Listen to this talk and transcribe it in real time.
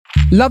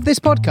Love this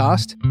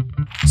podcast?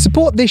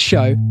 Support this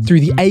show through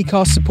the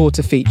Acast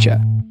supporter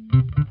feature.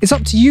 It's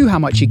up to you how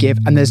much you give,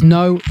 and there's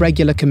no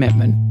regular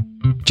commitment.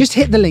 Just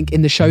hit the link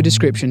in the show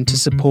description to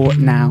support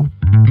now.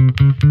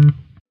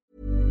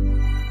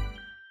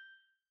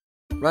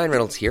 Ryan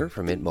Reynolds here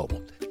from Mint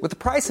Mobile. With the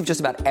price of just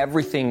about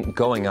everything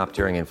going up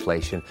during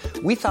inflation,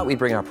 we thought we'd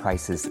bring our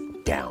prices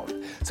down.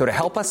 So to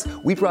help us,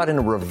 we brought in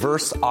a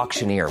reverse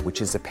auctioneer,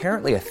 which is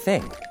apparently a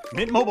thing.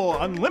 Mint Mobile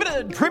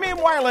Unlimited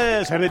Premium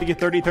Wireless. How to get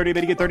 30, 30,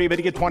 bit to get 30, bit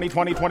to get 20,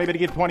 20, 20, bit to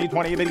get 20,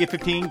 20, bit to get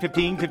 15,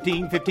 15,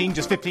 15, 15,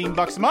 just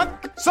 $15 a month?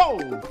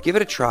 Sold! Give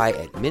it a try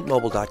at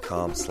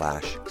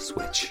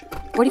mintmobile.com/switch.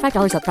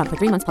 $45 up front for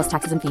 3 months plus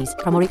taxes and fees.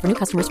 Promo rate for new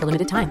customers for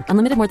limited time.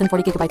 Unlimited more than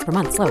 40 gigabytes per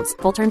month. Slows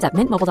full terms at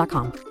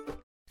mintmobile.com.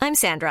 I'm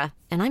Sandra,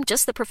 and I'm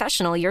just the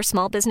professional your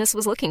small business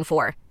was looking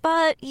for.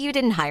 But you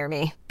didn't hire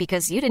me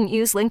because you didn't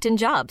use LinkedIn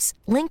Jobs.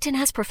 LinkedIn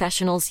has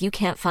professionals you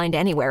can't find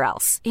anywhere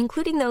else,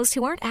 including those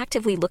who aren't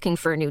actively looking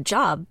for a new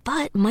job,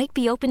 but might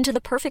be open to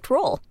the perfect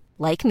role,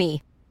 like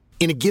me.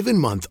 In a given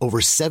month, over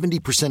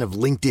 70% of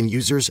LinkedIn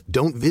users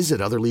don't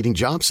visit other leading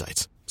job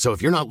sites. So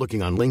if you're not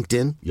looking on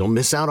LinkedIn, you'll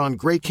miss out on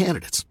great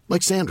candidates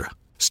like Sandra.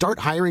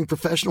 Start hiring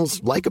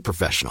professionals like a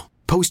professional.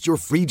 Post your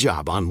free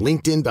job on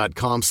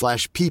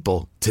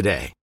linkedin.com/people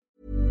today.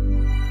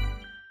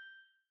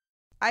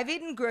 I've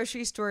eaten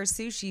grocery store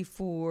sushi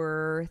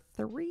for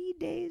 3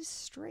 days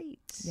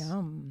straight.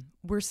 Yum.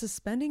 We're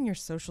suspending your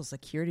social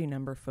security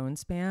number phone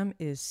spam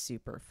is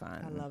super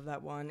fun. I love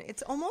that one.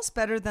 It's almost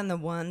better than the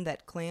one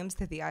that claims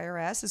that the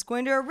IRS is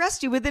going to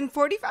arrest you within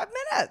 45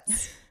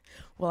 minutes.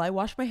 Well, I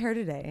washed my hair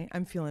today.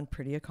 I'm feeling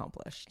pretty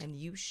accomplished. And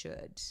you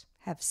should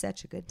have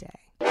such a good day.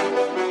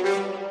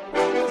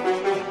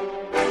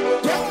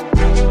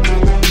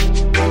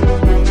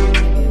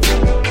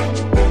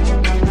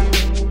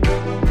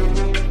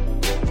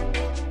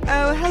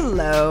 Oh,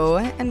 hello,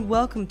 and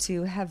welcome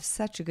to Have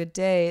Such a Good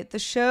Day, the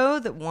show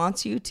that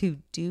wants you to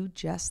do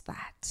just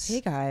that.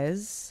 Hey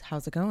guys,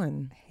 how's it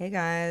going? Hey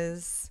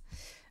guys.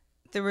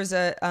 There was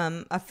a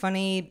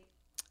funny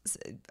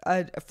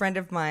friend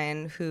of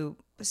mine who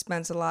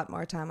spends a lot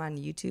more time on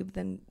YouTube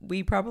than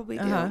we probably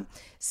do,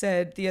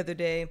 said the other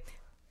day,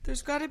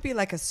 there's got to be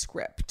like a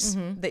script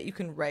that you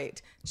can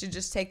write to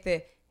just take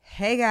the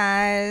 "Hey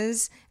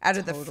guys" out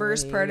of the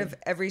first part of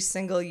every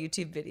single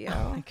YouTube video.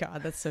 Oh my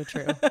God, that's so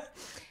true.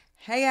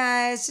 Hey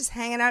guys, just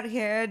hanging out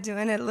here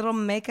doing a little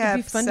makeup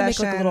It'd be fun session.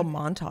 to make like a little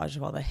montage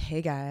of all the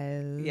 "Hey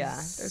guys."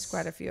 Yeah, there's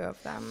quite a few of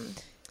them.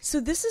 So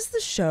this is the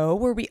show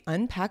where we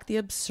unpack the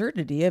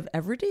absurdity of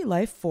everyday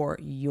life for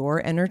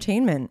your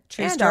entertainment.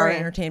 True and story. our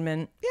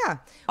entertainment. Yeah.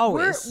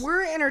 Always.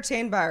 We're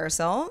entertained by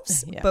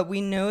ourselves, Yeah. but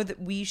we know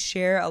that we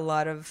share a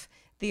lot of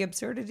the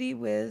absurdity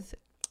with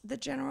the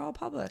general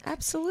public.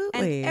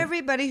 Absolutely. And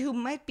everybody who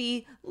might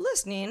be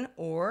listening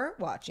or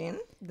watching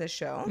the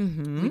show.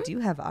 We do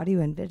have audio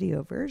and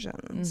video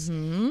versions.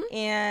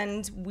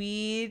 And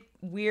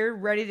we're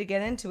ready to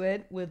get into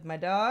it with my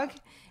dog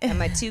and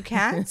my 2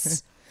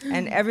 cats.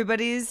 And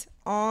everybody's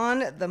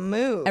on the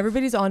move.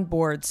 Everybody's on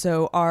board.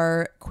 So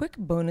our quick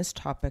bonus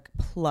topic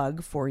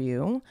plug for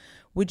you.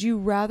 Would you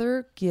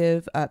rather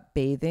give up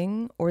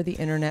bathing or the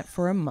internet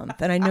for a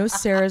month? And I know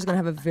Sarah's going to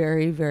have a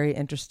very, very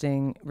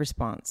interesting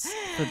response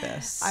for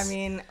this. I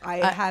mean, I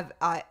have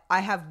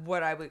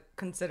what I would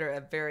consider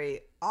a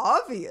very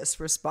obvious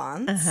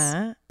response,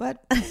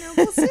 but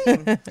we'll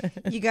see.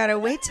 You got to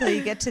wait till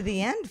you get to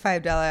the end,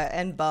 $5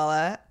 and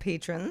Bala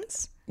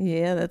patrons.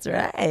 Yeah, that's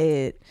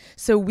right.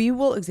 So we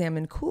will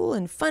examine cool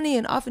and funny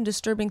and often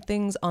disturbing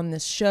things on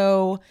this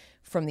show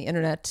from the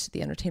internet,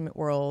 the entertainment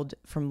world,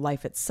 from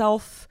life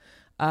itself.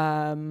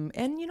 And,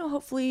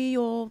 hopefully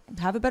you'll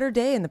have a better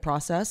day in the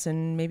process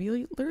and maybe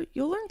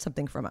you'll learn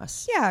something from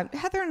us. Yeah,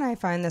 Heather and I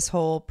find this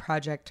whole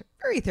project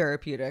very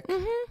therapeutic.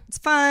 It's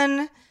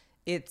fun.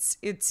 It's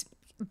a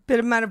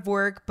bit amount of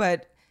work,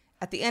 but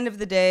at the end of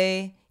the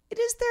day, it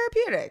is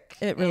therapeutic.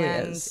 It really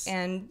is.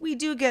 And we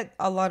do get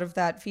a lot of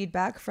that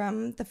feedback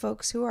from the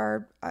folks who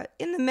are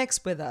in the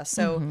mix with us.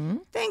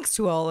 So thanks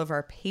to all of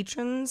our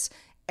patrons,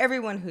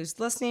 everyone who's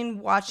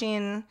listening,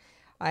 watching.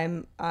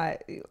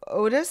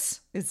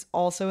 Otis is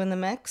also in the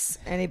mix.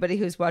 Anybody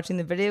who's watching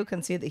the video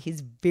can see that he's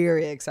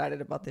very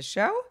excited about the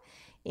show.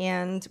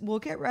 And we'll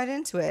get right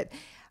into it.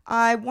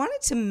 I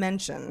wanted to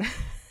mention,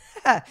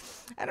 I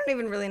don't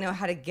even really know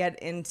how to get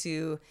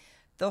into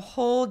the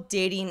whole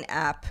dating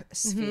app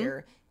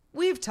sphere.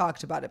 We've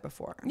talked about it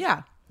before.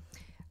 Yeah.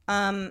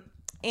 And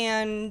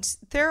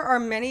there are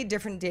many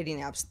different dating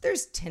apps.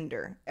 There's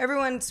Tinder.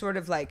 Everyone sort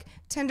of like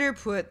Tinder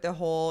put the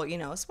whole,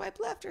 swipe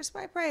left or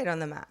swipe right on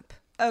the map.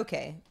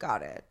 Okay,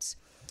 got it.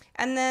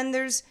 And then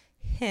there's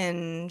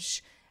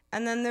Hinge.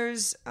 And then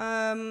there's,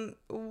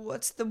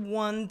 what's the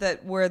one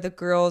where the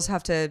girls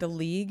have to... The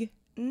League?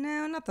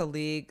 No, not the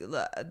League.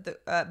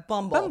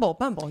 Bumble.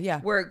 Bumble,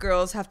 yeah. Where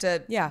girls have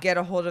to get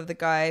a hold of the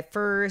guy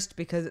first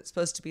because it's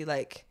supposed to be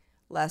like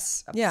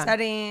less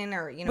upsetting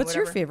or, What's whatever.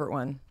 your favorite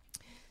one?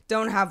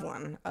 Don't have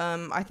one.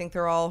 I think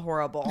they're all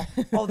horrible.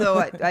 Although,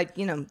 I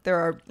there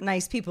are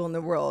nice people in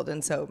the world.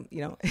 And so,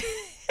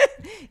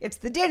 It's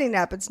the dating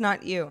app. It's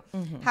not you.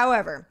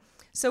 However,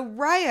 so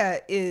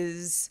Raya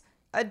is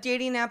a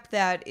dating app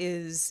that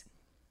is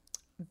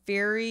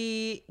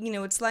very,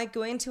 it's like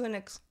going to an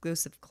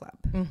exclusive club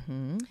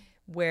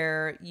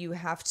where you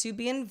have to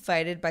be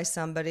invited by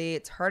somebody.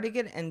 It's hard to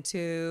get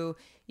into.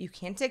 You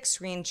can't take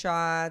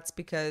screenshots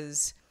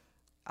because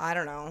I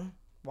don't know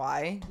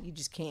why. You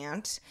just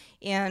can't.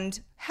 And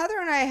Heather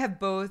and I have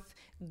both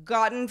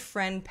gotten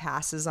friend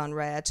passes on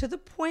Raya to the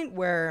point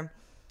where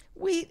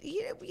we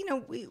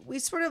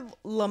sort of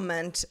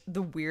lament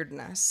the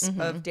weirdness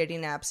of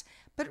dating apps.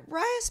 But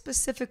Raya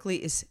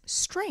specifically is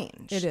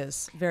strange. It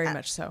is, very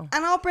much so.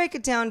 And I'll break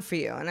it down for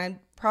you. And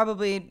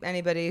probably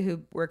anybody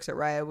who works at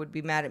Raya would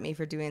be mad at me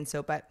for doing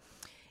so. But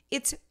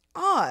it's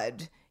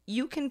odd.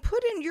 You can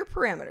put in your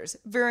parameters,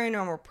 very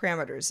normal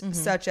parameters,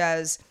 such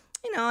as,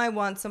 I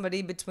want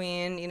somebody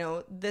between,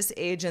 this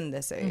age and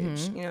this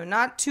age.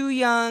 Not too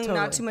young,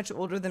 not too much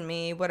older than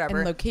me, whatever.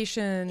 And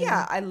location.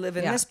 Yeah, I live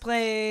in this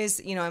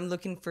place. I'm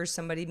looking for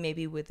somebody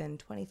maybe within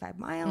 25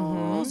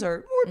 miles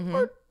or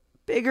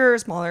bigger,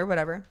 smaller,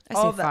 whatever. I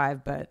say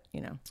 5, but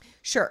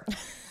Sure.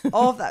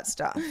 All of that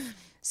stuff.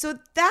 So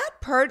that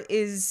part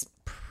is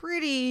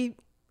pretty,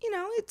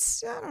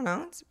 it's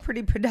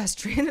pretty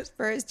pedestrian as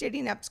far as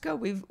dating apps go.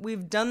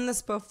 We've done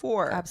this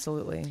before.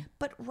 Absolutely.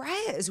 But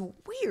Raya is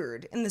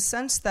weird in the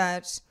sense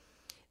that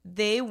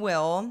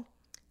they'll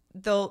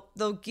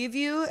give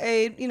you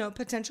a,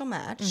 potential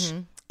match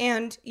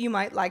and you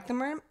might like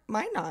them or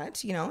might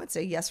not, it's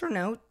a yes or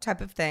no type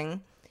of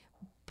thing,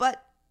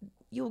 but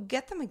you'll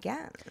get them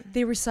again.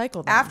 They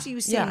recycle them. After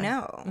you say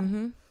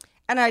no.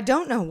 And I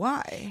don't know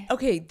why.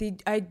 Okay,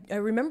 I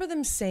remember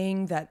them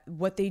saying that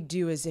what they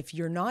do is if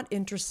you're not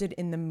interested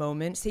in the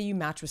moment, say you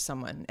match with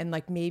someone and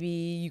like maybe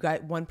you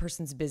got one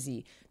person's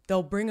busy,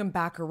 they'll bring them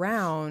back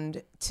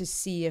around to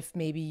see if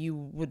maybe you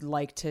would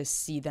like to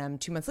see them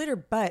 2 months later.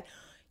 But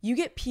you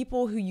get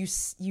people who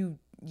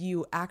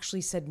you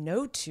actually said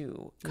no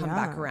to come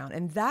back around.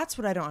 And that's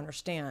what I don't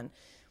understand.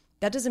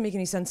 That doesn't make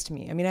any sense to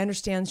me. I mean, I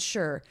understand,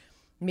 sure,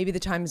 maybe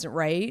the time isn't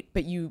right,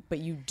 but you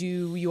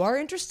are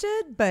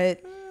interested,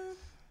 but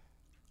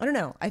I don't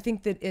know. I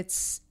think that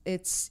it's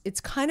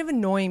kind of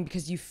annoying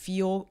because you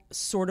feel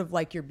sort of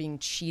like you're being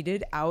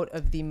cheated out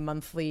of the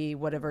monthly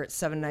whatever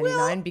it's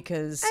 $7.99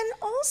 because and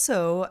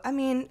also, I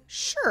mean,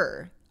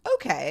 sure,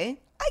 okay,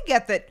 I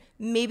get that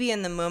maybe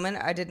in the moment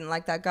I didn't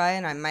like that guy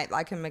and I might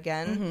like him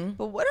again.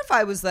 But what if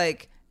I was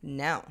like,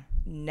 no,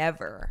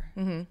 never,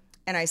 and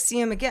I see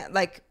him again,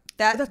 like.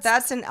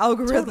 That's an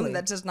algorithm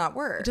that does not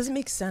work. It doesn't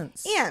make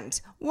sense.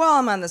 And while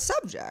I'm on the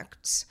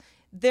subject,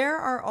 there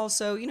are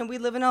also, we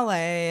live in LA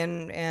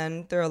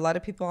and there are a lot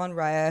of people on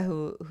Raya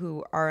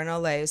who are in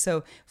LA.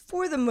 So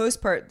for the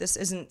most part, this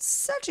isn't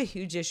such a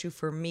huge issue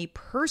for me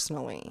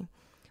personally.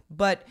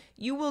 But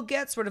you will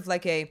get sort of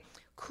like a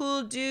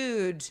cool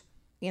dude,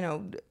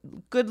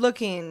 good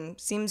looking,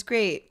 seems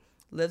great,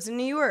 lives in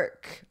New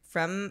York,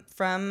 from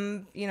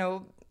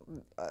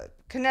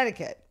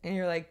Connecticut. And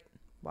you're like,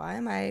 why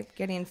am I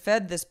getting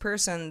fed this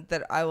person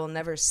that I will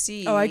never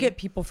see? Oh, I get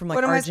people from like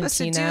what Argentina. What am I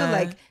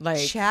supposed to do? Like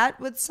chat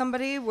with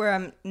somebody where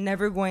I'm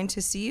never going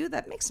to see you?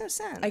 That makes no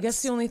sense. I guess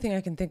the only thing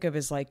I can think of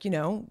is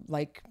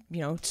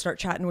start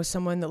chatting with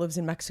someone that lives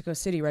in Mexico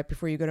City right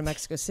before you go to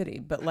Mexico City.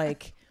 But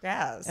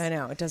yes. I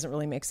know, it doesn't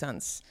really make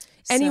sense.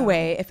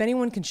 Anyway, if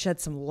anyone can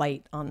shed some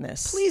light on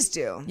this. Please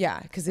do.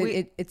 Yeah, because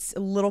it's a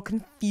little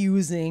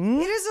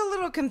confusing. It is a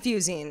little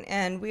confusing.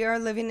 And we are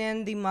living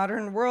in the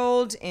modern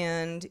world.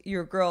 And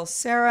your girl,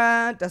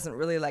 Sarah, doesn't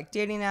really like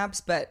dating apps.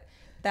 But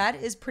that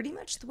is pretty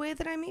much the way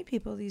that I meet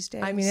people these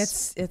days. I mean,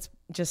 it's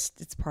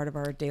part of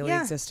our daily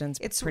existence,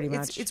 pretty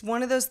much. It's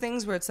one of those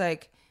things where it's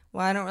like,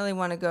 well, I don't really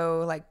want to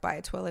go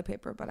buy toilet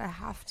paper, but I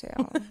have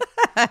to.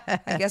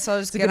 I guess I'll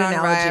just get on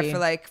Raya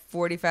for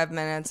 45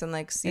 minutes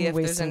and see if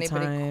there's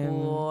anybody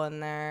cool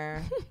in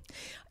there.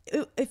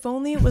 If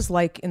only it was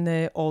like in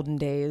the olden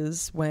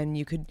days when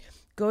you could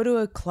go to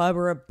a club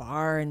or a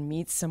bar and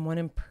meet someone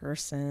in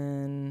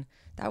person.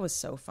 That was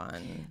so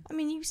fun. I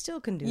mean, you still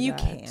can do that. You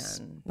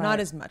can. Not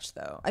as much,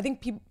 though. I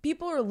think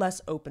people are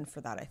less open for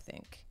that, I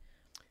think.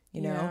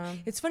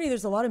 It's funny.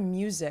 There's a lot of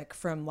music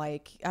from I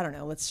don't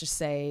know, let's just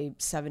say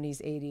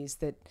 70s, 80s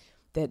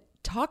that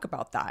talk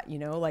about that,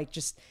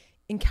 just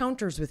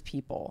encounters with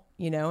people,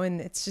 and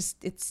it's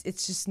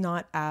just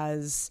not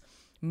as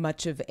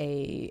much of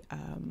a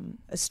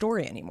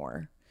story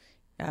anymore.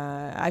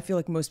 I feel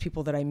like most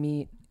people that I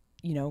meet,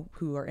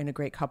 who are in a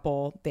great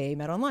couple, they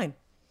met online.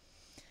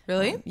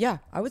 Really? Yeah,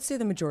 I would say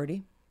the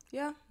majority.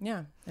 Yeah.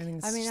 Yeah. I mean,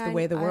 it's just the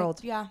way of the world.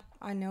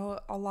 I know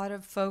a lot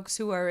of folks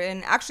who are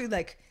in actually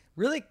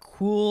really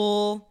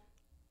cool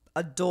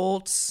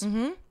adults,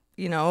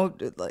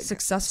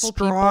 successful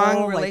strong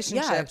people,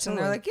 relationships. Totally. And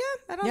they're like,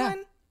 I don't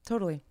mind.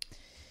 Totally.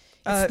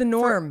 It's the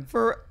norm.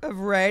 For a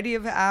variety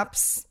of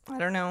apps. I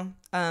don't know.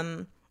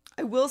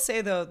 I will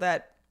say, though,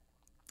 that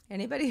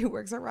anybody who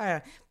works at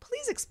Raya,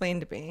 please explain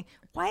to me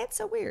why it's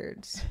so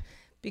weird.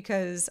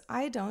 because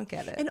I don't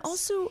get it. And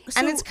also,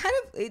 and it's kind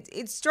of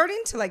it's starting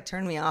to like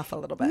turn me off a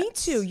little bit. Me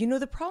too. You know,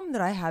 the problem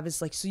that I have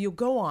is like, so you'll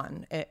go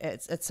on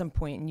at some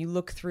point and you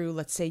look through,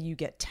 let's say you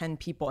get 10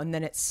 people and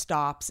then it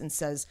stops and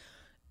says,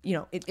 you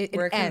know,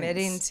 we're ends.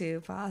 committing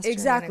to fostering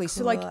exactly. a cool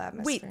So like,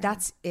 atmosphere. wait,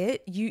 that's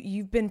it?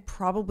 You've been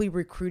probably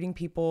recruiting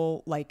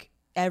people like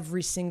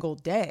every single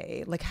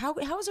day. Like how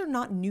is there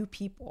not new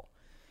people?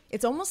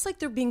 It's almost like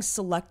they're being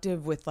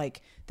selective with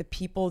like the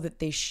people that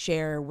they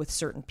share with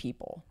certain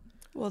people.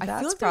 Well, I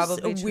that's feel like probably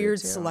there's a true, weird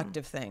too.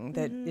 selective thing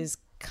that is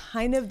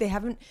kind of, they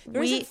haven't,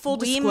 there we isn't full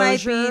we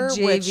disclosure. might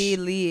be JV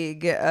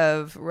League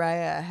of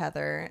Raya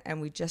Heather, and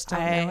we just don't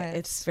know it.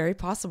 It's very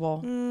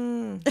possible.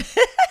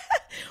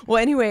 Well,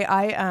 anyway,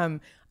 I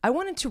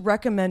wanted to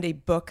recommend a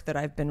book that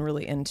I've been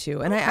really into,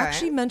 and I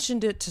actually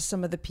mentioned it to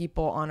some of the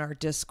people on our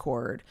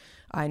Discord.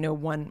 I know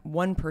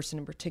one person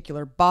in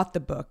particular bought the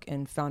book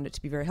and found it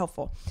to be very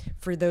helpful.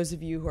 For those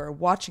of you who are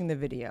watching the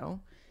video,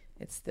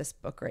 it's this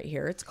book right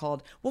here. It's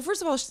called, well,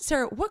 first of all,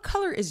 Sarah, what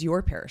color is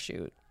your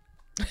parachute?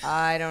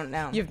 I don't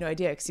know. You have no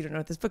idea because you don't know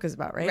what this book is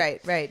about,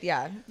 right? Right,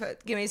 yeah.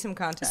 But give me some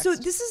context. So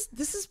this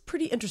is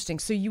pretty interesting.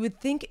 So you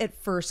would think at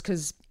first,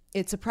 because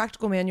it's a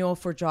practical manual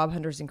for job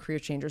hunters and career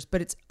changers,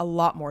 but it's a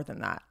lot more than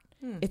that.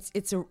 It's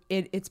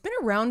been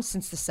around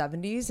since the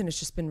 70s, and it's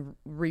just been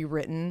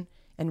rewritten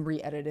and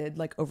re-edited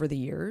like over the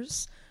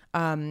years.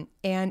 And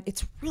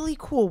it's really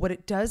cool. What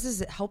it does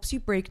is it helps you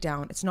break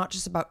down. It's not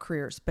just about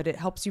careers, but it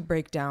helps you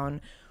break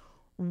down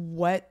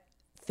what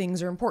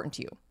things are important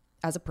to you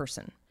as a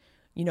person.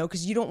 You know,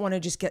 because you don't want to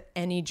just get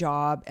any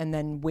job and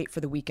then wait for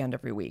the weekend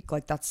every week.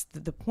 Like that's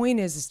the point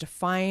is to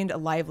find a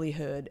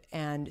livelihood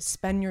and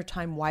spend your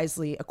time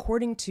wisely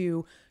according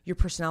to your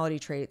personality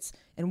traits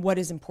and what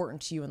is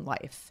important to you in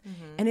life.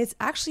 And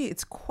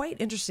it's quite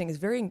interesting. It's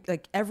very,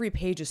 like, every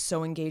page is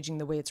so engaging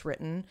the way it's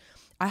written.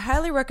 I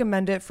highly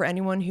recommend it for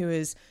anyone who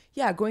is,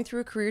 going through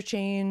a career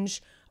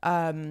change,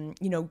 you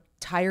know,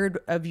 tired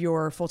of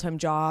your full-time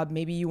job.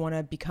 Maybe you want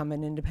to become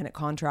an independent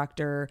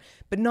contractor,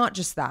 but not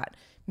just that.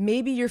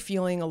 Maybe you're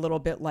feeling a little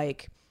bit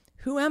like,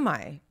 who am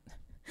I?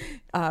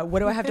 What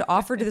do I have to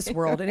offer to this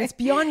world? And it's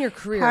beyond your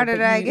career. How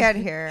did I get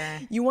here?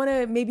 You want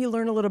to maybe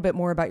learn a little bit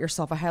more about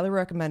yourself. I highly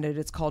recommend it.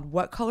 It's called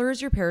What Color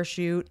is Your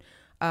Parachute?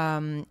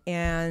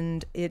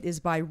 And it is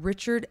by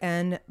Richard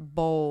N.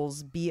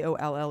 Bolles,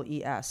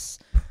 Bolles.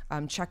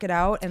 Check it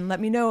out and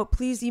let me know.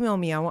 Please email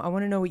me. I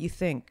want to know what you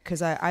think,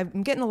 because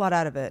I'm getting a lot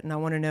out of it, and I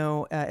want to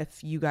know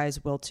if you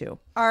guys will too.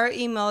 Our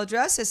email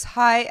address is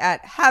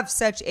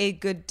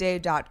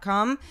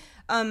hi@havesuchagoodday.com.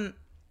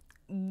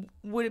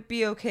 Would it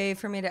be okay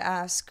for me to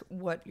ask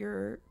what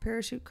your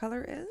parachute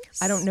color is?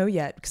 I don't know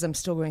yet because I'm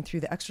still going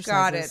through the exercises.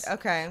 Got it.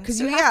 Okay. Because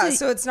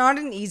so it's not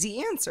an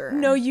easy answer.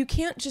 No, you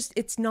can't just.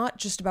 It's not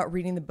just about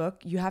reading the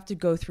book. You have to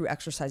go through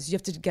exercises. You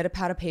have to get a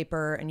pad of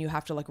paper and you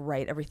have to like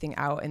write everything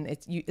out, and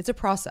it's a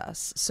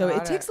process. So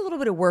it takes a little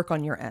bit of work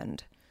on your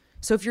end.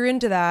 So if you're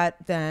into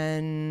that,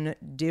 then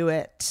do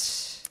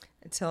it.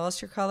 Tell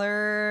us your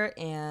color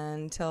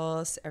and tell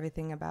us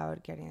everything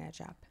about getting a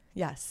job.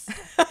 Yes.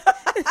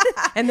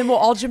 And then we'll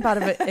all jump out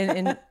of it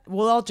and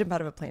we'll all jump out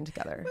of a plane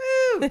together.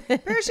 Woo!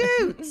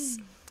 Parachutes.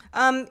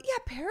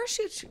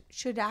 Parachutes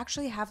should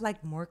actually have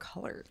like more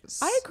colors.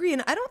 I agree.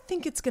 And I don't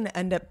think it's going to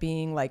end up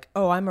being like,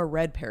 oh, I'm a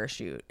red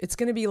parachute. It's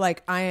going to be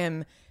like, I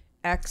am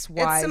X,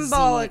 Y, it's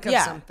symbolic Z.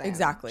 of something.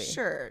 Exactly.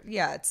 Sure.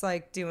 Yeah. It's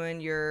like doing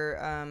your,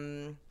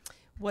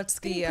 what's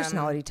the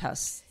personality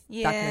test.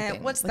 Yeah, that kind of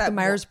thing. what's like that? The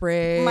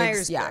Myers-Briggs.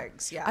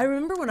 Myers-Briggs, yeah. I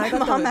remember when my I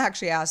got mom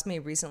actually asked me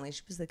recently.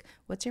 She was like,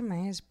 "What's your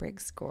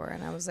Myers-Briggs score?"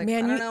 And I was like,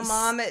 "I don't know,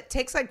 Mom. It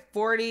takes like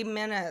 40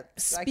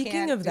 minutes."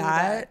 Speaking of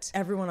that,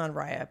 everyone on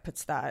Raya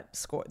puts that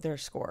score, their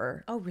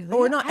score. Oh, really?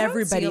 Or not I don't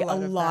everybody. see A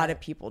lot that. of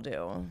people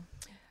do.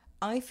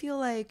 I feel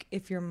like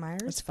if your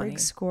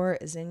Myers-Briggs score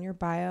is in your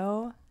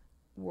bio,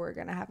 we're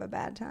gonna have a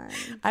bad time.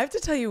 I have to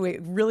tell you a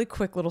really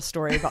quick little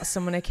story about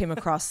someone I came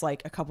across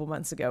like a couple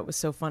months ago. It was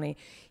so funny.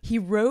 He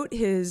wrote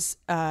his,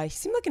 he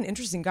seemed like an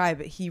interesting guy,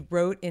 but he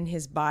wrote in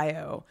his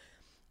bio,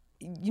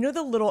 you know,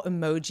 the little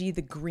emoji,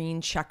 the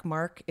green check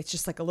mark. It's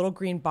just like a little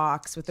green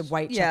box with a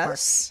white check mark.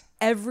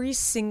 Every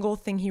single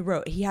thing he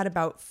wrote, he had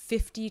about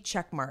 50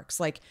 check marks,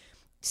 like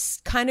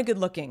kind of good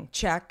looking,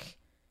 check,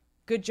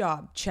 good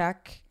job,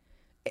 check,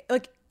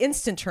 like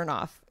instant turn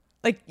off.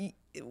 Like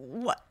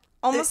what?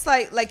 Almost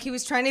like he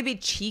was trying to be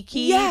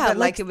cheeky, but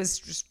like it was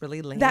just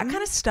really lame. That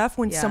kind of stuff,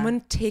 when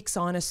someone takes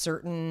on a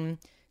certain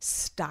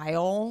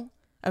style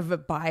of a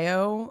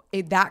bio,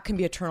 that can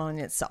be a turn on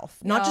in itself.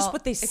 Not just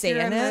what they say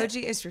in emoji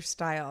it. is your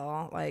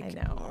style. Like, I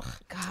know.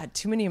 God,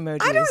 too many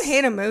emojis. I don't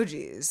hate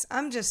emojis.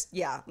 I'm just,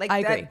 like I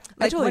agree. Like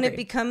I totally when agree. it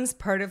becomes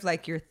part of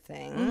like your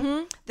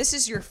thing. This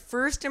is your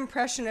first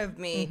impression of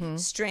me,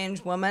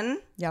 strange woman.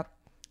 Yep.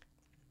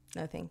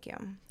 No, thank you.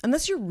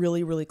 Unless you're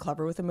really, really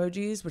clever with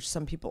emojis, which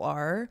some people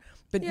are,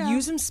 but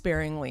use them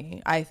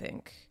sparingly, I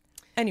think.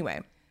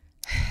 Anyway,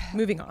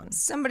 moving on.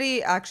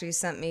 Somebody actually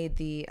sent me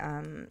the,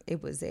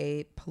 it was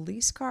a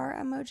police car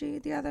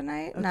emoji the other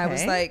night. And I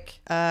was like,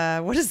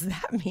 what does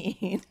that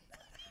mean?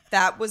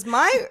 that was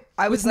my,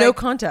 I was with no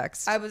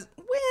context. I was,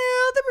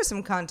 there was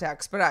some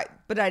context, but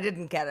I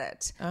didn't get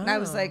it. And I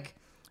was like,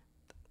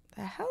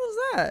 the hell is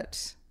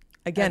that?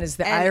 Again, is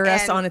the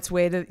IRS on its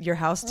way to your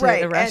house to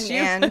arrest you?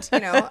 And,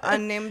 you know,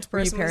 unnamed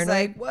person was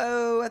like,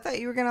 whoa, I thought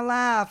you were going to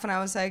laugh. And I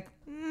was like,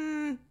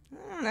 I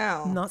don't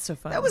know. Not so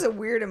fun. That was a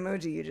weird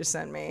emoji you just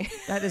sent me.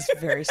 That is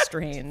very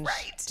strange.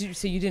 Right.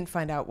 So you didn't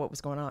find out what was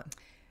going on?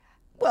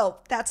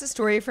 Well, that's a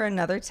story for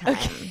another time.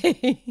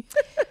 Okay.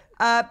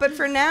 But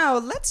for now,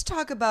 let's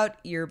talk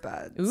about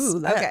earbuds. Ooh,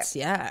 let's,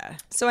 yeah.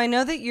 So I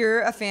know that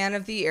you're a fan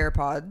of the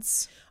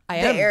AirPods. I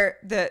am.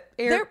 The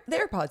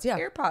AirPods, yeah.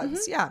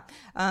 AirPods, yeah.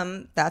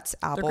 That's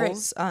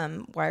Apple's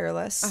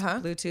wireless,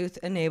 Bluetooth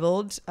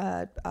enabled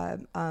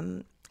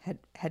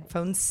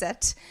headphone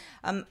set.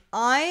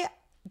 I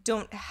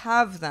don't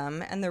have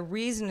them, and the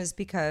reason is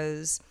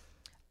because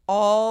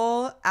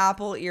all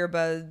Apple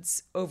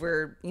earbuds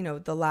over, you know,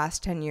 the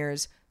last 10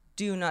 years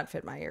do not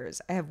fit my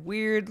ears. I have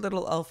weird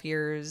little elf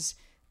ears.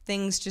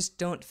 Things just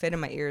don't fit in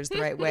my ears the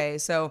right way.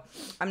 So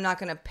I'm not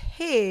going to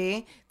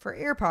pay for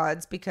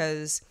AirPods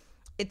because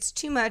it's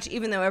too much,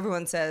 even though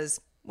everyone says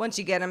once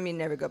you get them, you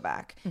never go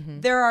back.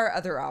 There are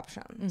other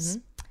options.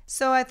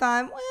 So I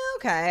thought, well,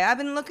 okay, I've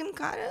been looking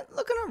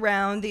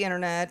around the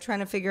internet, trying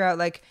to figure out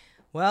like,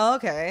 well,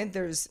 okay,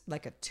 there's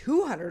like a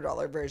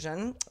 $200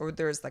 version or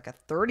there's like a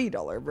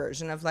 $30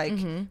 version of like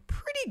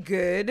pretty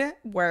good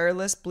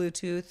wireless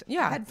Bluetooth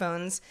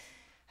headphones.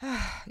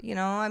 You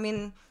know, I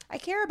mean, I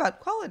care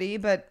about quality,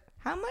 but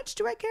how much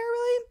do I care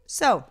really?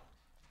 So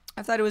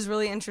I thought it was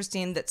really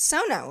interesting that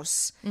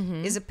Sonos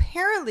is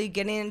apparently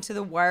getting into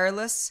the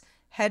wireless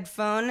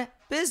headphone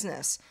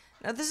business.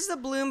 Now, this is a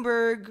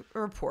Bloomberg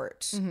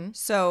report.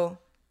 So,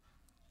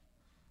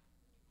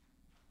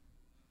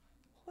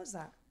 what was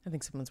that? I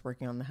think someone's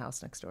working on the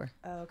house next door.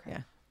 Oh,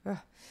 okay.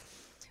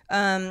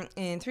 Yeah.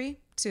 In 3,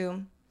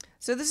 2.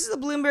 So this is a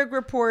Bloomberg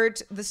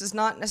report. This is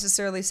not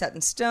necessarily set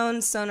in stone.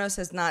 Sonos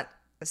has not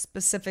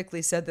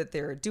specifically said that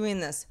they're doing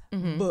this,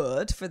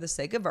 but for the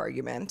sake of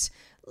argument,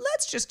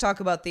 let's just talk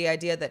about the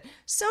idea that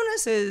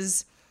Sonos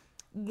is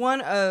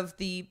one of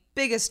the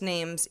biggest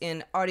names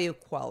in audio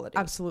quality.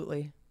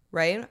 Absolutely.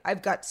 Right?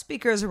 I've got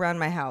speakers around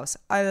my house.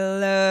 I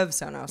love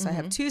Sonos. I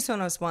have 2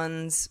 Sonos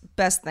ones.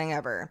 Best thing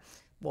ever.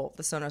 Well,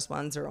 the Sonos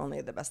ones are only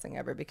the best thing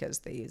ever because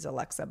they use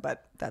Alexa,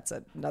 but that's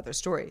another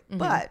story.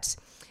 But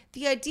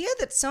the idea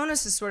that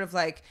Sonos is sort of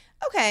like,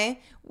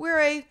 okay, we're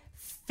a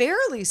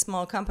fairly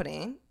small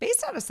company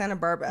based out of Santa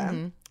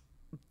Barbara.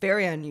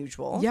 Very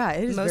unusual. Yeah,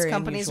 it is. Most very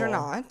companies unusual.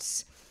 are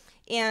not.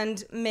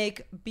 And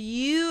make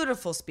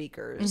beautiful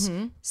speakers,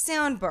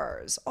 sound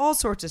bars, all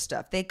sorts of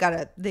stuff. They got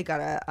a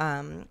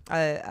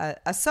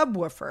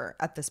subwoofer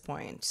at this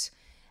point.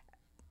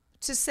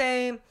 To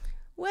say,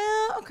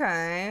 well,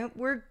 okay,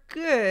 we're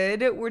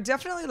good. We're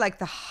definitely like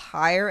the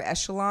higher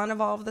echelon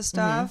of all of the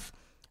stuff,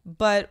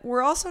 but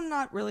we're also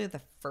not really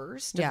the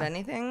first of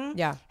anything.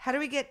 Yeah. How do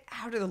we get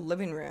out of the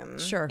living room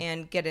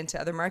and get into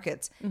other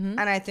markets? And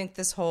I think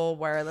this whole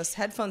wireless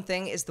headphone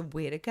thing is the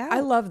way to go.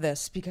 I love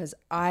this because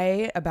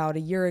about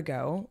a year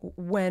ago,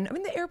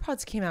 the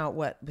AirPods came out,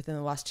 within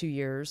the last 2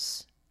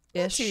 years?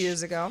 2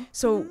 years ago.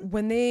 So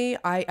when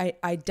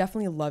I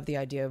definitely love the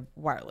idea of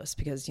wireless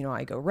because, you know,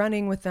 I go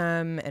running with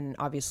them and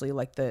obviously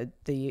like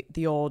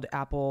the old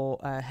Apple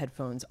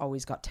headphones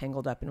always got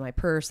tangled up in my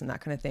purse and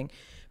that kind of thing.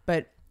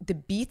 But the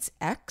Beats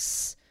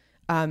X,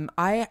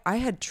 I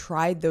had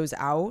tried those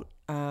out,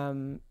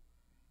 the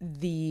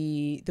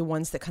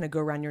ones that kind of go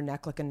around your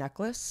neck like a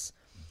necklace.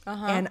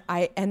 And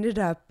I ended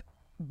up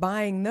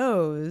buying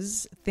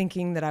those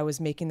thinking that I was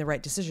making the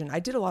right decision.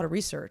 I did a lot of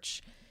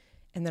research.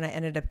 And then I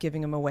ended up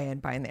giving them away and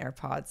buying the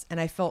AirPods.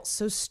 And I felt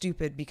so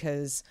stupid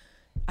because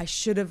I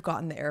should have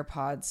gotten the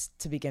AirPods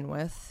to begin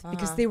with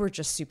because they were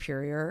just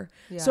superior.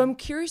 Yeah. So I'm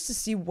curious to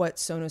see what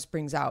Sonos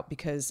brings out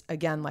because,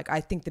 again, like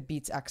I think the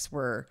Beats X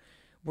were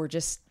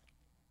just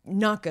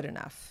not good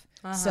enough.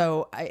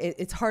 So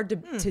it's hard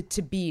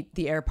to beat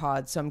the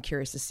AirPods. So I'm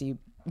curious to see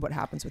what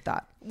happens with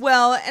that.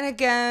 Well, and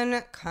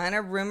again, kind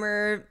of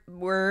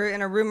we're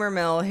in a rumor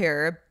mill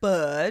here,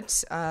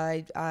 but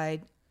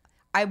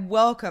I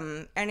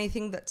welcome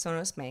anything that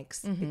Sonos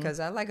makes because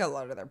I like a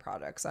lot of their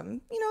products.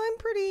 I'm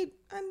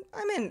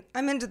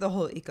into the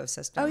whole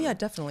ecosystem. Oh yeah,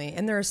 definitely.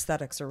 And their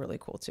aesthetics are really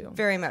cool too.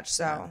 Very much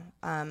so.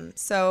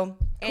 So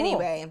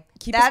anyway,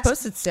 keep us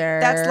posted,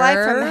 Sarah. That's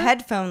live from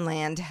Headphone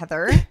Land,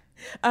 Heather.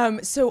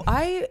 So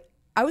I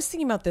was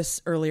thinking about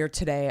this earlier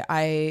today.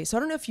 I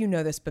don't know if you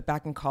know this, but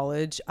back in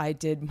college, I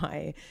did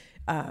my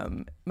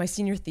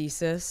senior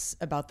thesis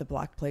about the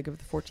Black Plague of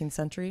the 14th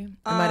century.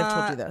 I might have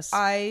told you this.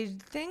 I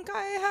think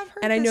I have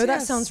heard. And I know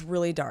that sounds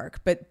really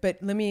dark, but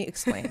let me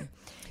explain.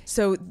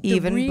 So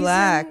even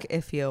black,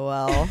 if you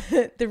will.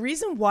 The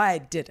reason why I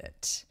did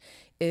it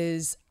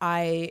is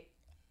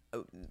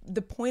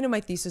the point of my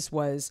thesis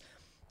was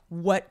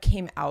what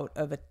came out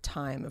of a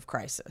time of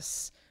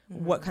crisis.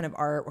 what kind of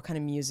art, what kind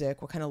of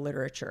music, what kind of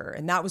literature.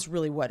 And that was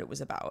really what it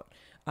was about.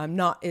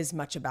 Not as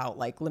much about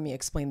like, let me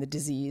explain the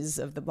disease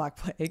of the Black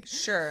Plague.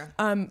 Sure.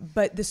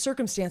 But the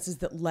circumstances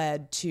that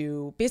led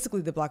to,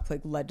 basically the Black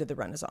Plague led to the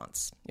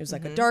Renaissance. It was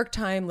like a dark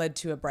time led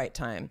to a bright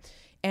time.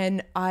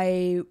 And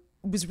I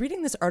was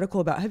reading this article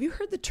about, have you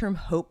heard the term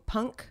hope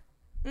punk?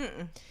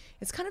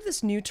 It's kind of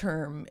this new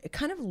term, a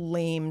kind of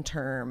lame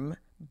term,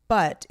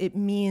 but it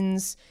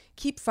means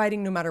keep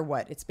fighting no matter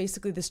what. It's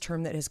basically this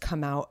term that has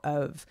come out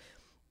of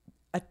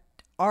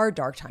our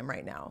dark time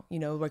right now. You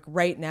know, like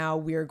right now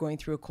we are going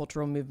through a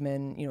cultural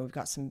movement. You know, we've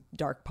got some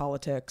dark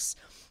politics,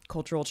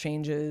 cultural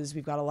changes.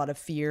 We've got a lot of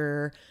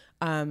fear.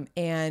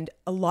 And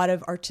a lot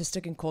of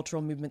artistic and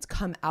cultural movements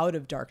come out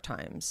of dark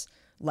times.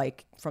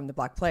 Like from the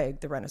Black Plague,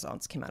 the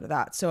Renaissance came out of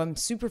that. So I'm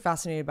super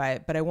fascinated by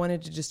it, but I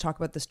wanted to just talk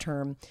about this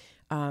term.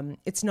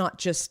 It's not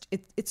just,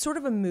 it's sort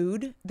of a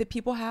mood that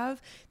people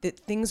have, that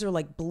things are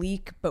like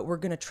bleak, but we're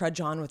going to trudge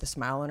on with a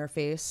smile on our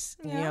face,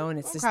 you know, and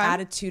it's this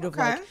attitude of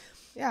like,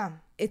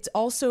 it's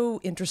also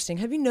interesting.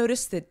 Have you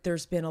noticed that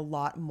there's been a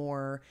lot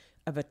more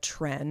of a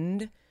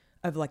trend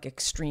of like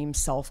extreme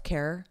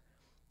self-care?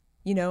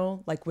 You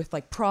know, like with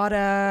like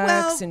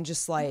products and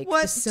just like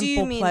the simple do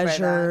you mean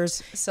pleasures.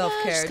 By that?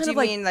 Self-care. Do you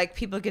mean like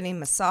people getting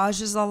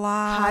massages a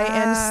lot?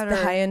 The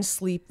high-end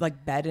sleep,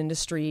 like bed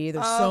industry.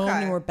 There's so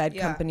many more bed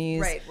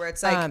companies. Right, where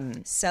it's like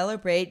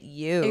celebrate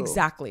you.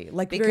 Exactly.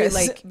 Like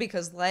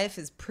because life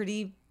is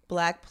pretty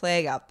Black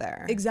Plague out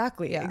there.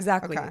 Exactly. Yeah.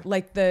 Exactly. Okay.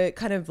 Like the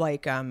kind of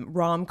like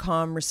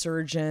rom-com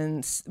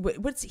resurgence.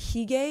 What's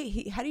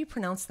hygge? How do you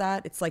pronounce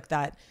that? It's like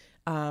that.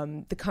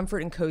 The comfort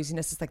and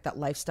coziness is like that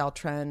lifestyle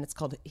trend. It's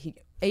called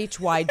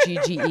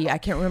HYGGE. I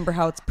can't remember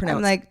how it's pronounced.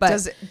 I'm like,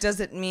 but does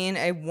it mean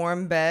a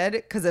warm bed?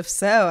 Because if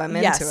so, I'm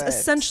into it. Yes,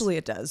 essentially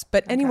it does.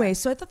 But anyway,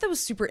 so I thought that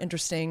was super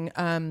interesting.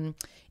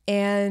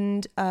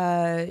 And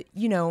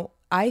you know,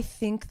 I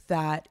think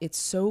that it's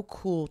so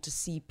cool to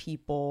see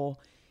people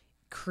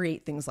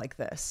create things like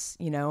this,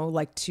 you know,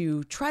 like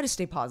to try to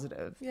stay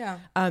positive. Yeah.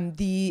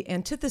 The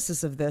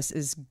antithesis of this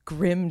is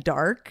grim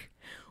dark,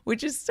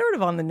 which is sort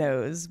of on the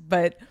nose,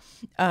 but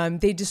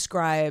they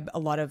describe a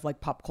lot of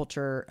like pop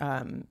culture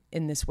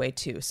in this way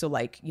too. So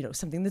like, you know,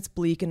 something that's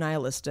bleak and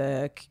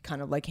nihilistic,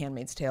 kind of like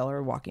Handmaid's Tale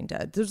or Walking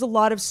Dead. There's a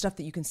lot of stuff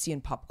that you can see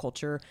in pop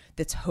culture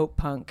that's hope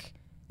punk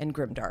and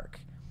grim dark.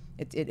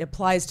 It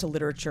applies to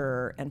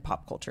literature and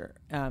pop culture.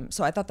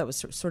 So I thought that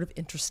was sort of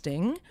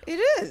interesting. It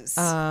is.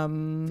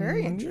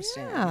 Very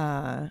interesting.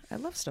 Yeah, I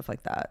love stuff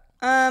like that.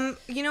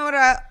 You know what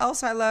I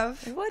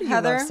love? What do you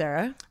Heather? love,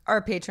 Sarah?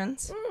 Our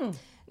patrons.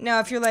 Now,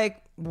 if you're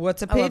like,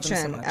 what's a I love them so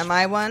patron? much. Am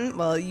I one?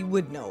 Well, you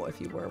would know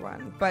if you were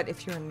one. But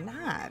if you're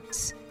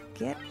not,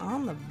 get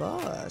on the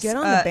bus. Get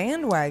on the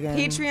bandwagon.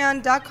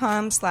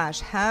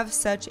 Patreon.com/have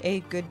such a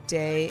good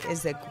day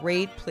is a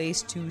great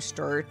place to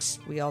start.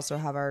 We also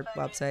have our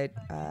website,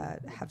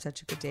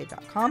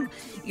 havesuchagoodday.com.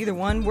 Either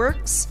one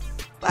works.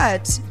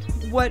 But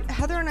what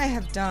Heather and I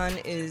have done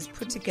is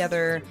put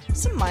together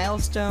some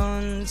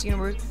milestones. You know,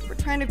 we're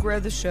trying to grow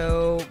the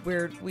show.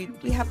 We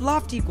have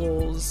lofty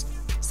goals.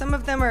 Some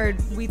of them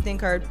we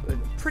think are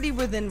pretty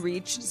within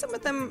reach. Some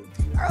of them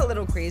are a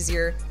little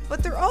crazier,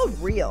 but they're all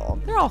real.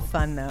 They're all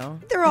fun though.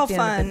 They're all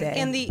fun.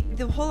 And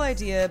the whole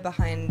idea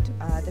behind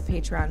the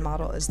Patreon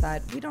model is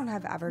that we don't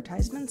have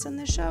advertisements in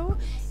the show,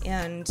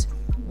 and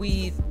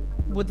we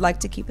would like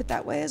to keep it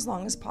that way as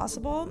long as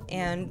possible.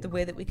 And the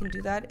way that we can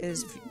do that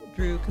is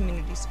through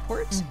community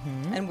support.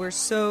 And we're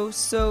so,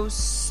 so,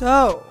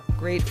 so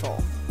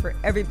grateful for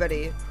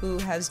everybody who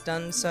has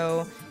done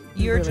so.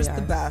 You're really just are.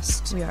 the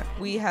best. We are.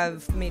 We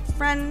have made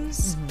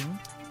friends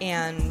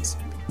and,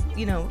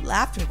 you know,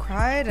 laughed and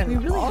cried and We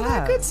really all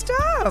have. that good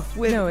stuff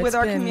with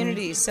our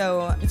community.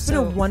 So It's been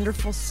a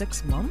wonderful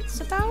 6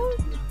 months, about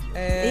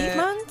 8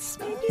 months,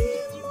 maybe.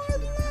 More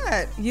than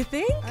that. You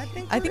think?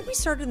 I think we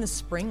started in the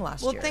spring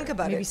last year. Well, think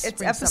about Maybe it. It's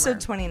spring,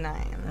 episode summer.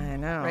 29. I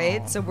know.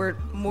 Right? So we're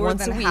more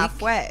Once than a week.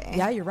 halfway.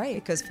 Yeah, you're right.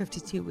 Because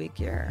 52-week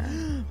year.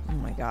 Oh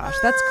my gosh,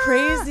 that's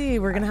crazy.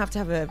 We're gonna have to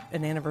have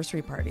an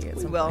anniversary party at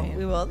some point.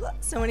 We will.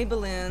 So many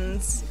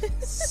balloons.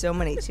 So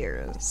many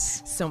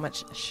tears. So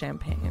much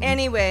champagne.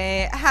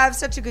 Anyway,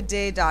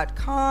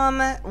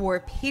 havesuchagoodday.com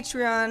or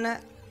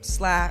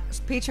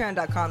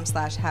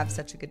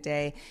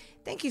patreon.com/havesuchagoodday.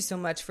 Thank you so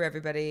much for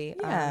everybody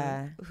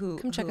who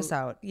come check us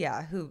out.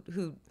 Yeah,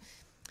 who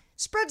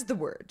spreads the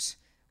word.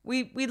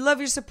 We love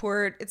your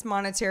support. It's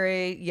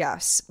monetary,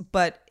 yes,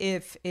 but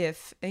if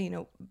you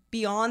know,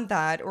 beyond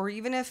that, or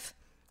even if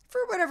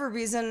for whatever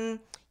reason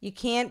you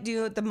can't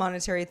do the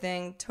monetary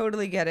thing,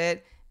 totally get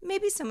it.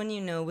 Maybe someone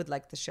you know would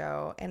like the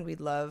show, and we'd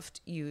love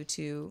you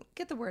to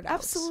get the word out.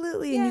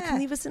 Absolutely, and you can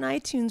leave us an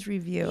iTunes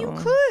review. You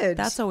could.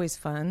 That's always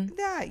fun.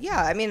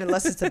 Yeah. I mean,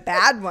 unless it's a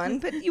bad one,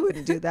 but you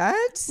wouldn't do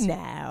that.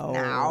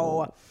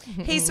 No.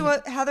 Hey, so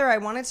Heather, I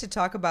wanted to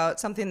talk about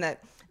something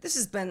that this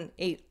has been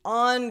an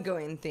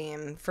ongoing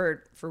theme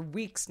for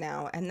weeks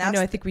now, and that's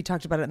I think we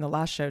talked about it in the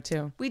last show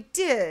too. we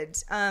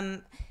did.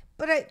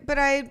 But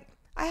I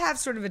have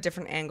sort of a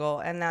different angle,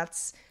 and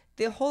that's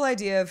the whole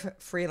idea of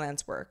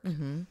freelance work.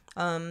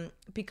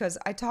 Because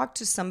I talked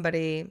to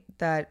somebody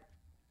that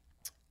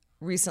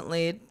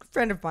recently, a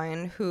friend of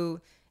mine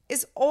who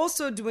is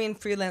also doing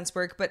freelance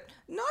work, but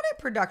not at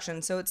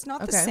production. So it's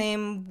not the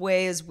same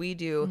way as we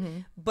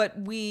do. But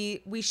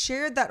we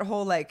shared that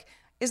whole like,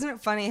 isn't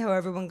it funny how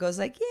everyone goes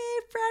like, yay,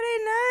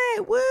 Friday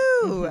night,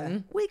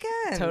 woo,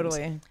 weekend.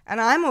 Totally.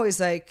 And I'm always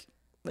like,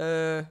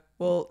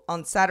 well,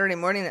 on Saturday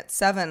morning at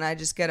 7, I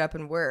just get up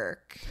and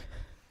work.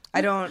 I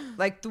don't,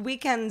 like, the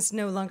weekends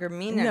no longer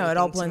mean anything. No, it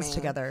all to blends me.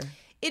 together.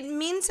 It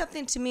means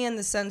something to me in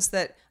the sense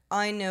that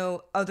I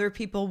know other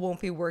people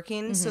won't be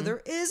working. So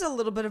there is a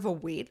little bit of a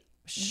weight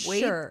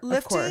Sure, lifted.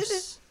 of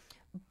course.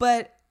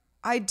 But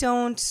I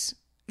don't,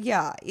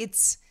 yeah,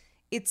 it's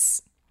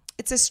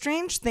a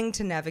strange thing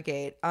to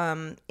navigate.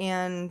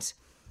 And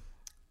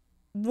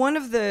one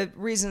of the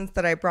reasons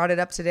that I brought it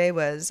up today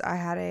was I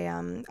had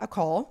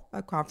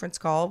a conference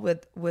call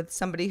with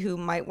somebody who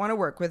might want to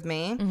work with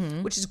me,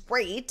 which is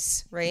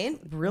great, right?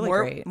 Really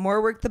great.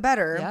 More work, the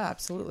better. Yeah,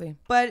 absolutely.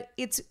 But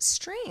it's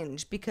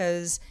strange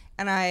because,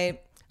 and I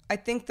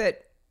think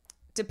that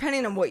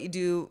depending on what you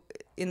do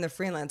in the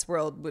freelance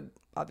world would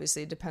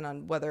obviously depend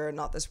on whether or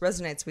not this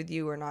resonates with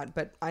you or not.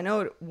 But I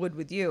know it would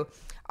with you.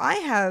 I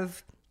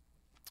have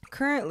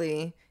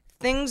currently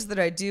things that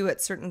I do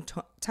at certain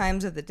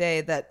times of the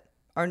day that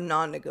are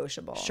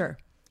non-negotiable. Sure.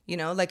 You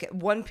know, like at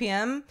 1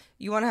 p.m.,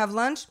 you want to have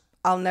lunch?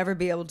 I'll never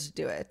be able to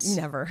do it.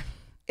 Never.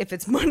 If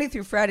it's Monday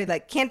through Friday,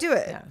 like, can't do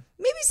it. Yeah.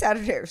 Maybe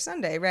Saturday or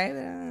Sunday, right?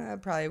 I'm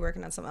probably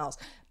working on something else.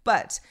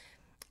 But,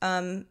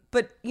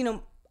 you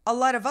know, a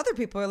lot of other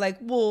people are like,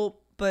 well,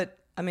 but,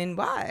 I mean,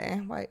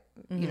 why? Why?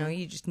 You know,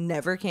 you just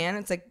never can.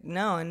 It's like,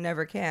 no, I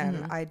never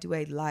can. I do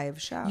a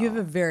live show. You have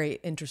a very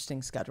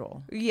interesting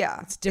schedule.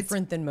 Yeah. It's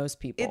different than most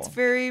people. It's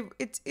very,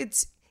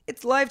 it's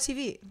live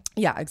TV.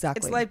 Yeah, exactly.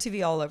 It's live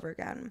TV all over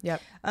again.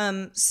 Yep.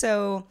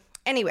 So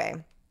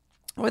anyway,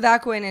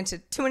 without going into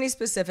too many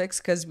specifics,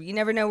 because we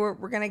never know what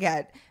we're gonna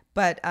get,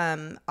 but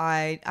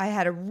I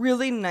had a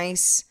really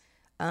nice,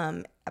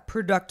 a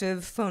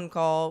productive phone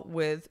call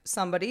with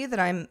somebody that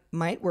I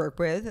might work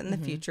with in the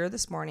future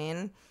this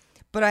morning.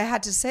 But I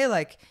had to say,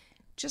 like,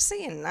 just so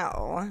you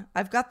know,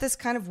 I've got this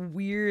kind of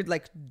weird,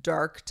 like,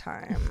 dark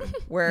time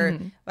where,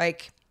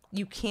 like,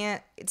 you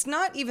can't, it's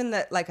not even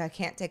that, like, I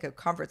can't take a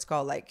conference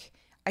call, like,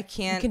 I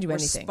can't do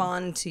anything.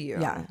 respond to you.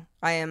 Yeah.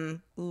 I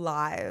am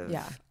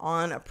live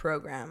on a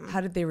program.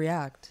 How did they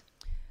react?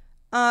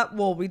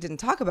 Well, we didn't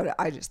talk about it.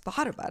 I just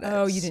thought about it.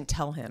 Oh, you didn't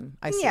tell him.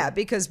 I see. Yeah,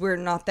 because we're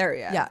not there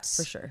yet. Yeah,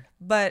 for sure.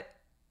 But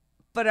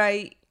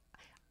I,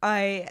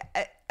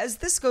 as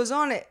this goes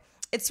on,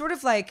 it's sort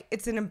of like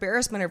it's an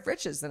embarrassment of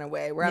riches in a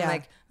way where I'm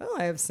like, oh,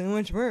 I have so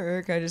much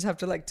work. I just have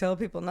to like tell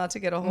people not to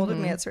get a hold of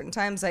me at certain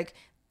times. Like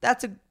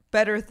that's a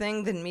better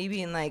thing than me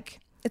being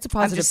like, it's a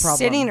positive I'm just problem.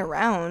 sitting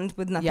around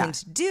with nothing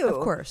to do.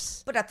 Of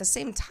course. But at the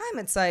same time,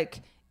 it's like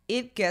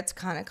it gets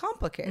kind of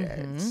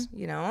complicated.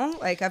 You know,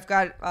 like I've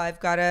got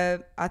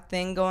a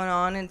thing going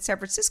on in San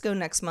Francisco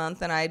next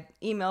month, and I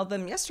emailed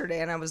them yesterday,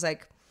 and I was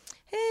like,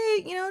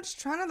 hey, you know, just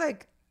trying to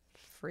like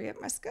free up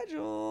my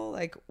schedule.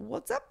 Like,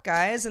 what's up,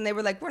 guys? And they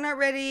were like, we're not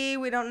ready.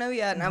 We don't know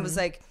yet. And I was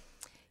like,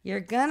 you're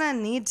gonna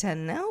need to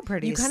know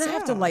pretty soon. You kind of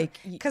have to like,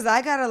 because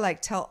I gotta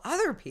like tell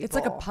other people. it's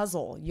like a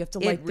puzzle. You have to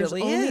like, there's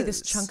only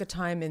this chunk of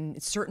time in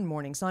certain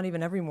mornings, not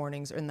even every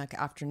mornings or in like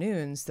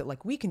afternoons that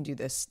like we can do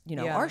this, you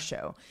know, our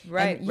show.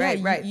 Right,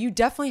 and, right. You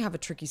definitely have a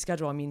tricky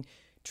schedule. I mean,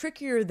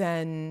 trickier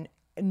than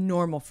a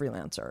normal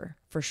freelancer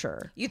for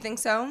sure. You think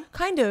so?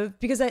 Kind of,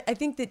 because I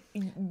think that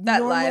live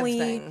normally,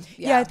 thing.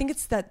 Yeah, I think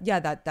it's that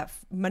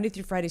Monday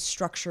through Friday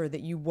structure that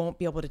you won't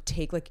be able to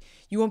take, like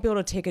you won't be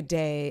able to take a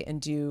day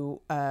and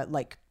do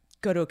like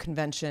go to a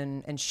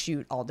convention and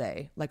shoot all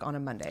day, like on a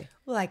Monday.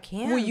 Well, I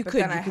can. Well, you but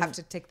could. Then You I could. have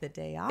to take the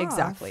day off.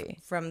 Exactly.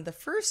 From the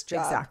first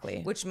job.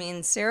 Exactly. Which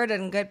means Sarah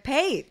doesn't get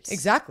paid.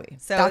 Exactly.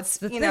 So That's it's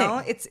the you thing. know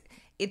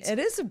it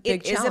is a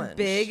big challenge. It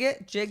is a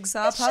big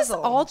jigsaw It's puzzle.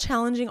 just all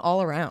challenging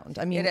all around.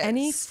 I mean, It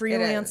any is.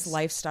 freelance It is.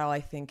 lifestyle,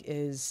 I think,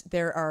 is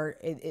there are,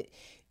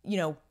 you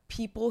know,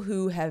 people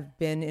who have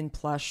been in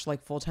plush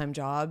like full-time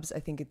jobs.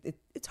 I think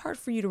it's hard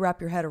for you to wrap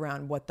your head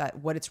around what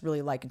it's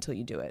really like until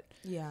you do it.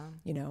 Yeah.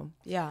 You know.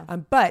 Yeah.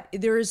 But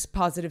there is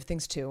positive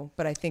things too.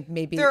 But I think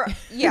maybe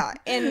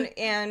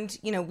and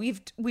you know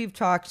we've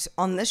talked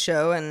on this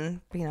show,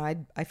 and you know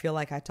I feel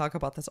like I talk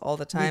about this all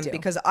the time do.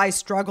 because I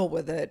struggle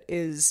with it.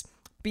 Is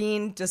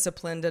being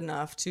disciplined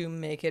enough to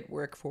make it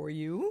work for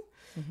you,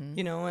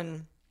 you know,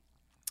 and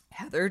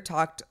Heather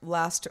talked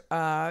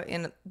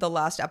in the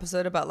last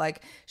episode about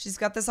like she's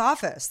got this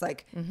office,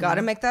 like got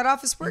to make that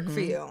office work for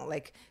you.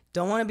 Like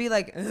don't want to be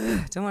like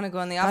don't want to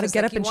go in the office.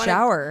 get like, up and wanna,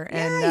 shower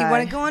Yeah, and, you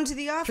want to go into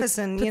the office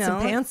and put you know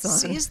some pants on.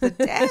 seize the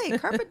day,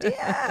 carpe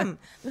diem.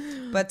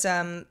 But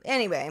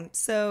anyway,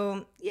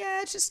 so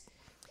yeah, it's just.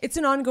 it's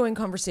an ongoing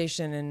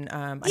conversation, and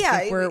I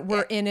think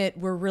we're in it.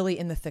 We're really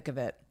in the thick of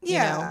it.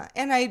 Yeah,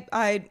 you know?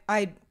 and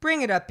I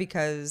bring it up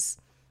because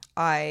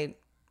I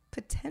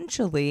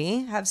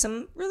potentially have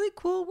some really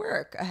cool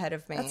work ahead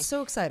of me. That's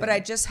so exciting. But I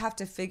just have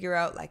to figure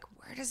out, like,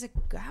 where does it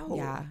go?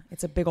 Yeah,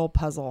 it's a big old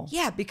puzzle.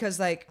 Yeah, because,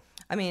 like,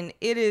 I mean,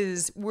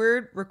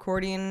 we're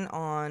recording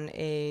on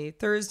a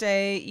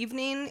Thursday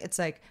evening. It's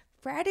like,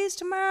 Friday's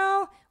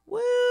tomorrow.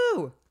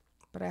 Woo!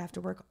 But I have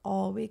to work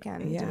all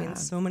weekend doing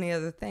so many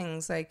other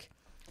things. Like,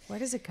 where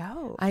does it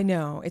go? I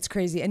know, it's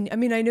crazy. And I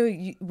mean, I know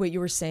what you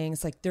were saying.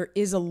 It's like there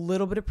is a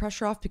little bit of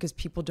pressure off because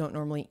people don't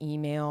normally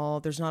email.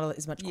 There's not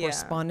as much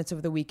correspondence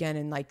over the weekend.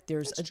 And like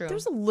there's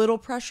a little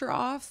pressure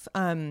off.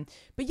 But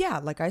yeah,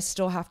 like I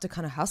still have to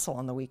kind of hustle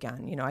on the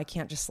weekend. You know, I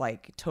can't just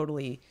like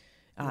totally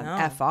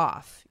F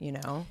off, you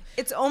know?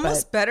 It's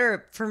almost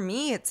better for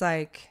me. It's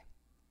like,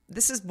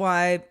 this is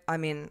why, I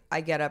mean,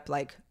 I get up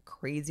like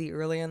crazy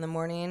early in the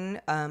morning,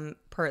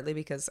 partly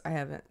because I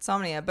have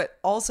insomnia, but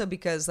also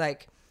because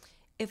like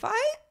if I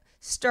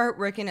start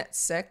working at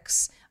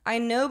 6, I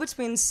know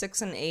between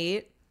 6 and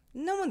 8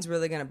 no one's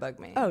really gonna bug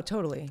me. Oh,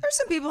 totally. There's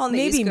some people on the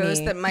East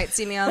Coast that might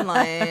see me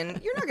online.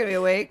 You're not gonna be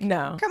awake.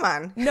 No, come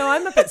on. No,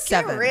 I'm up at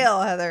 7. Get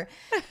real, Heather.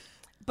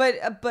 But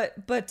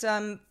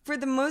for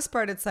the most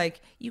part, it's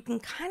like you can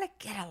kind of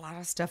get a lot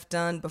of stuff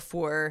done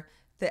before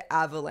the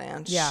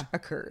avalanche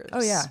occurs.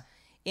 Oh yeah,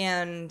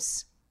 and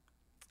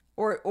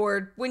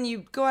or when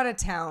you go out of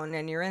town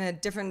and you're in a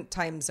different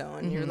time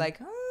zone, you're like,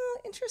 oh,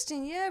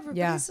 interesting. Yeah,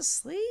 everybody's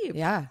asleep.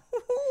 Yeah.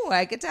 Ooh,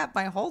 I get to have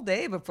my whole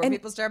day before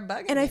people start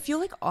bugging and me. I feel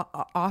like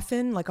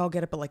often, like I'll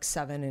get up at like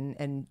 7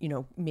 and you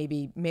know,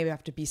 maybe I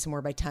have to be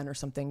somewhere by 10 or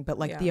something. But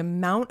like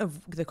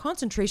the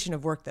concentration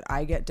of work that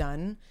I get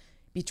done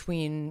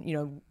between, you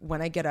know,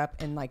 when I get up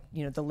and like,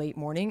 you know, the late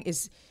morning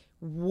is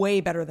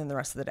way better than the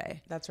rest of the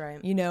day. That's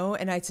right. You know,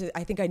 and I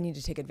think I need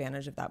to take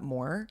advantage of that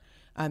more.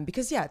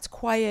 Because it's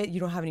quiet. You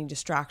don't have any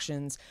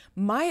distractions.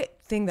 My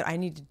thing that I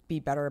need to be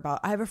better about,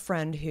 I have a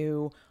friend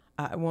who,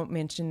 I won't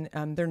mention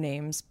their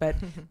names, but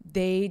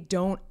they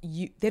don't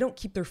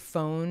keep their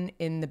phone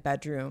in the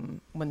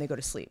bedroom when they go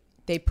to sleep.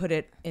 They put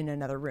it in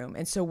another room.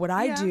 And so what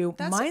I do,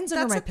 mine's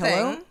under my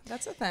pillow.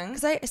 That's a thing.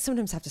 Because I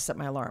sometimes have to set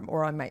my alarm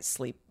or I might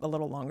sleep a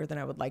little longer than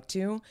I would like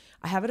to.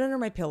 I have it under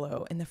my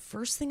pillow. And the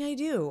first thing I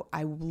do,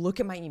 I look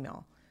at my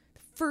email.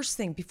 First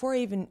thing before I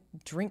even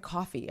drink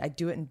coffee, I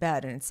do it in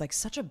bed, and it's like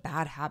such a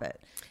bad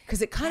habit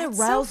because it kind of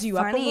riles you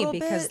up a little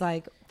bit. Because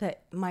like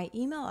my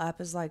email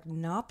app is like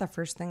not the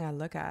first thing I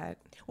look at.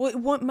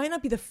 Well, it might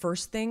not be the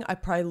first thing. I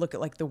probably look at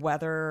like the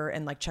weather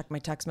and like check my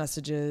text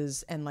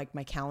messages and like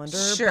my calendar.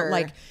 Sure. But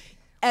like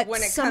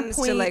when it comes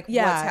to like what's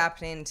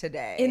happening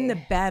today in the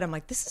bed, I'm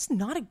like, this is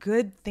not a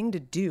good thing to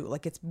do.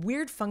 Like it's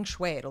weird feng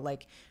shui to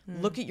like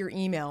look at your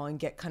email and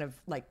get kind of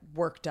like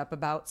worked up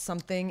about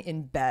something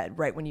in bed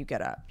right when you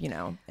get up, you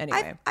know.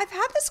 Anyway, I've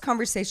had this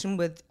conversation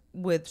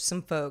with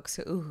some folks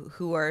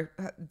who are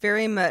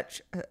very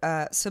much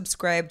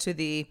subscribed to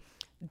the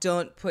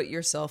don't put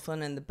your cell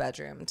phone in the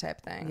bedroom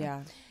type thing.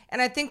 Yeah.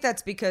 And I think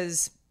that's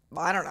because,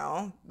 I don't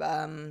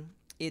know,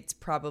 it's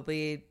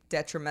probably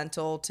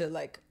detrimental to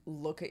like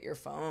look at your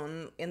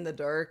phone in the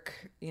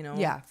dark, you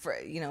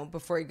know,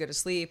 before you go to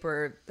sleep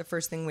or the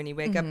first thing when you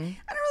wake up. I don't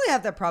really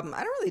have that problem.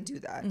 I don't really do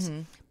that.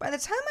 By the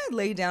time I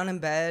lay down in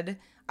bed,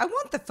 I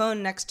want the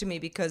phone next to me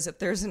because if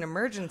there's an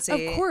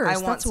emergency, of course,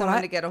 I want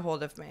someone to get a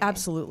hold of me.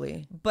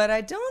 Absolutely. But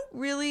I don't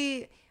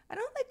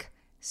like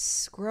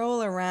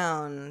scroll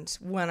around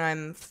when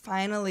I'm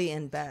finally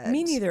in bed.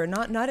 Me neither.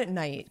 Not at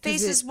night.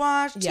 Face is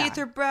washed, teeth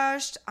are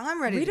brushed.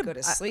 I'm ready to go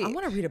to sleep. I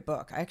want to read a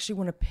book. I actually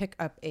want to pick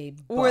up a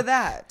book. Or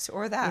that.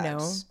 You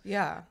know?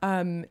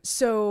 Yeah.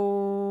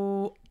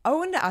 So I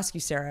wanted to ask you,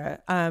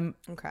 Sarah.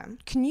 Okay.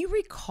 Can you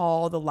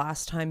recall the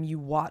last time you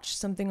watched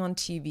something on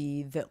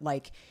TV that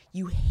like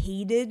you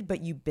hated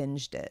but you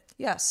binged it?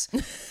 Yes.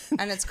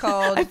 And it's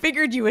called I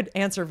figured you would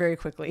answer very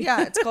quickly.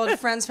 Yeah, it's called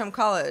Friends from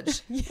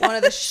College. Yes. One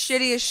of the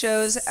shittiest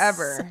shows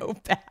ever. So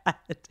bad.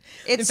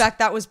 In fact,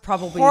 that was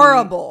probably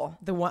horrible.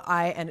 The one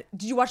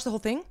did you watch the whole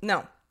thing?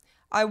 No.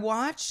 I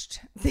watched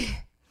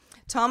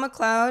Tom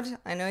McLeod.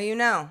 I know you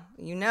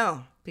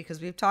know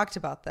because we've talked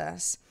about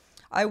this.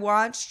 I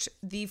watched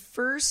the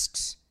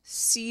first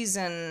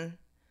season.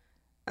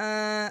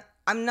 I'm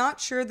not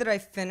sure that I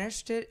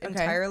finished it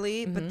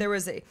entirely, but there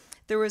was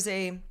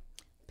a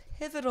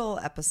pivotal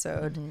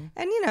episode,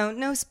 and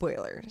no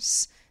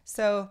spoilers.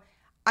 So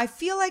I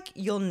feel like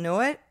you'll know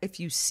it if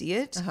you see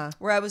it.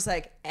 Where I was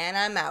like, and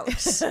I'm out.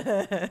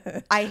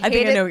 I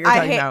think I know what you're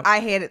talking about. I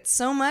hate it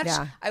so much.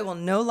 Yeah. I will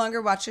no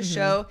longer watch a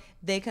show.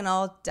 They can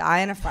all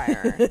die in a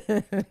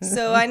fire.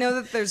 So I know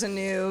that there's a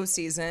new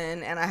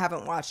season, and I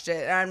haven't watched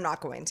it, and I'm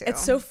not going to.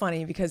 It's so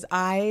funny because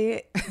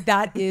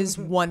that is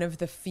one of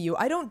the few.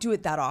 I don't do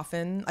it that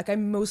often. Like I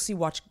mostly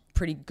watch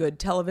pretty good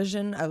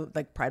television. I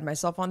like pride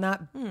myself on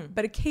that.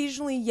 But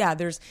occasionally,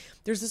 there's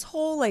this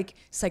whole like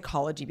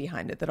psychology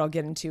behind it that I'll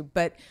get into.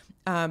 But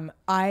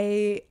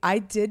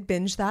I did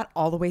binge that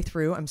all the way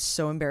through. I'm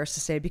so embarrassed to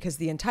say because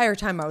the entire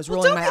time I was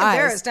rolling my eyes.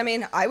 Embarrassed. I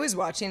mean, I was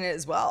watching it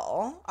as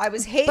well. I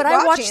was but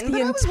I watched the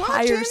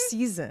entire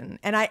season,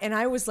 and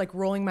I was like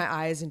rolling my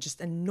eyes and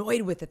just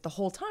annoyed with it the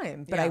whole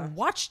time. But I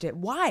watched it.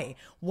 Why?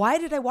 Why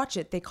did I watch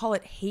it? They call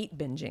it hate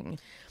binging.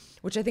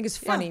 which I think is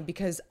funny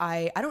because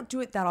I don't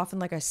do it that often,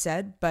 like I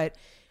said, but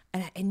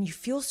and you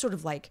feel sort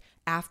of like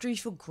after you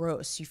feel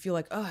gross, you feel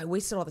like, oh, I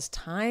wasted all this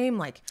time.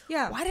 Like,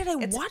 why did I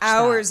watch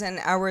hours that? and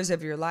hours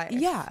of your life.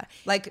 Yeah.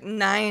 Like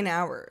 9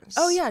 hours.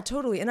 Oh yeah,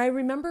 totally. And I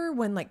remember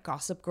when like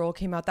Gossip Girl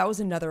came out, that was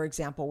another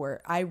example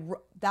where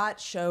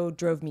that show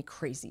drove me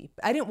crazy.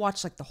 I didn't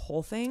watch like the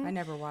whole thing. I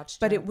never watched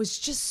but it. it was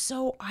just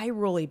so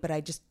eye-rolly, but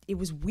it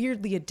was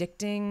weirdly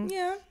addicting.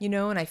 Yeah. You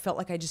know, and I felt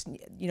like I just,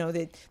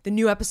 the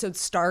new episode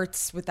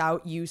starts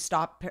without you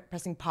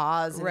pressing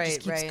pause and it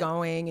just keeps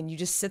going and you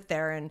just sit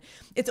there and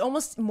it's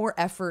almost more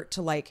effort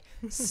to like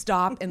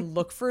stop and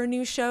look for a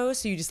new show.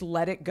 So you just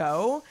let it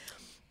go.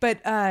 But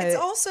it's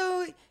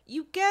also,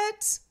 you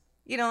get,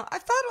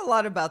 I've thought a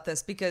lot about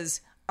this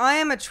because I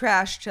am a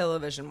trash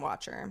television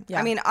watcher. Yeah.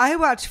 I mean, I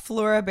watch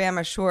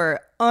Floribama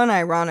Shore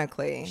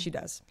unironically. She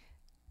does.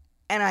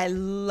 And I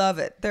love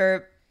it.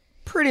 They're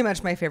pretty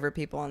much my favorite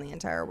people in the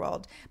entire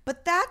world.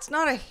 But that's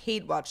not a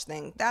hate watch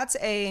thing. That's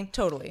a...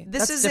 Totally.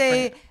 This That's is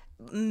different.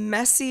 a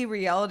messy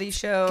reality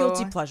show.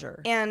 Guilty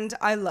pleasure. And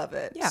I love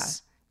it. Yeah.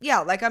 Yeah,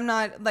 like I'm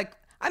not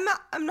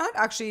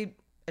actually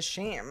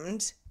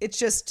ashamed. It's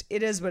just,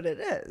 it is what it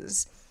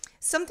is.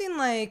 Something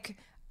like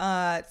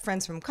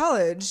Friends from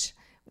College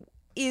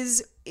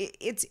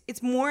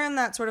it's more in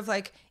that sort of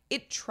like,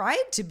 it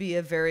tried to be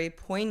a very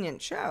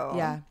poignant show.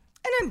 Yeah.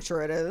 And I'm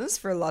sure it is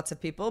for lots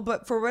of people,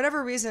 but for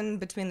whatever reason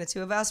between the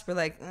two of us, we're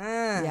like,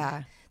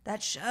 yeah,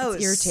 that show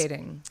is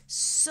irritating.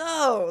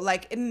 So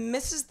like it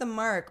misses the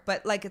mark,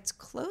 but like it's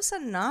close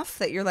enough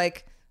that you're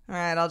like, all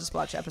right, I'll just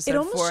watch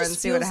episode 4 and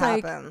see what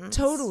happens.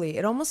 Totally.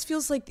 It almost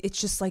feels like it's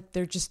just like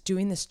they're just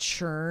doing this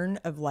churn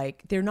of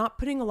like, they're not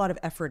putting a lot of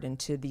effort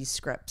into these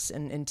scripts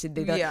and into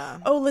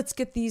let's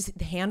get these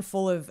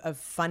handful of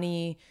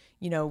funny,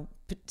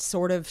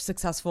 sort of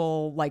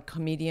successful like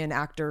comedian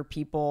actor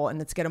people and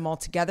let's get them all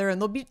together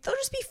and they'll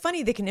just be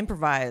funny. They can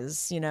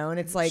improvise, and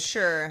it's like,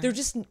 sure, they're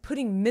just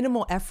putting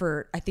minimal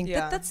effort. I think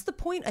that's the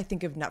point, I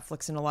think, of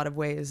Netflix in a lot of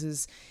ways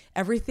is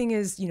everything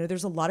is,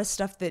 there's a lot of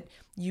stuff that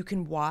you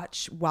can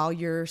watch while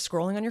you're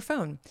scrolling on your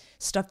phone,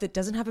 stuff that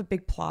doesn't have a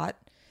big plot,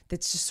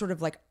 that's just sort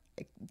of like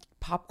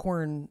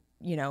popcorn,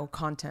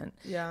 content.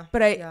 Yeah.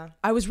 But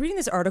I was reading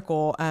this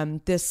article,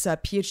 this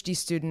PhD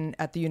student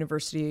at the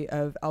University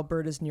of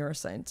Alberta's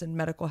Neuroscience and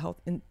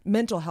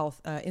Mental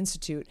Health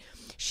Institute.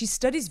 She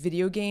studies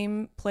video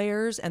game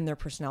players and their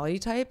personality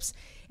types.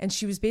 And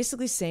she was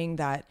basically saying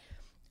that,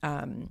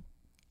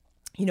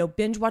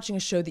 binge watching a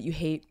show that you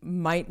hate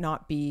might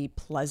not be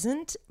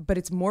pleasant, but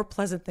it's more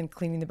pleasant than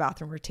cleaning the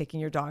bathroom or taking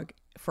your dog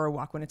for a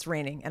walk when it's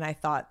raining. And I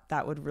thought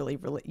that would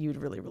you'd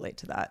really relate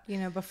to that.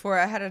 Before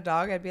I had a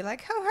dog, I'd be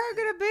like, how hard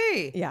could it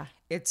be? Yeah.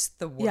 It's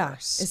the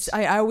worst. Yeah.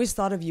 I always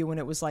thought of you when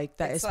it was like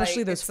that, it's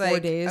especially like, those 4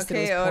 days.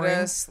 Okay, that it was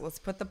Otis, let's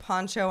put the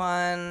poncho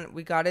on.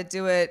 We got to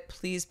do it.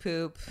 Please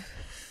poop.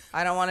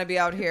 I don't want to be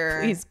out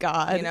here. Please,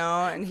 God.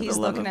 And he's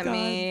looking at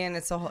me and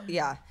it's a whole,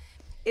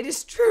 It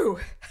is true.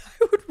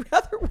 I would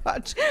rather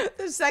watch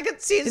the second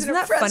season Isn't of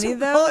that Friends funny,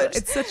 from though? College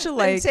It's such a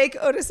than take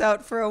Otis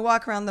out for a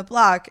walk around the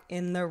block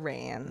in the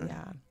rain.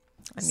 Yeah.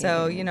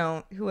 So,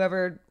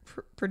 whoever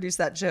produced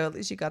that show, at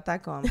least you got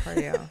that going for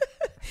you.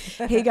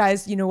 Hey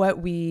guys, you know what?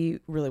 We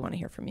really want to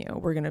hear from you.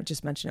 We're going to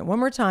just mention it one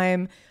more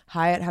time.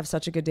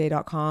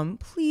 hi@havesuchagooddday.com.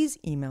 Please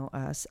email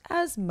us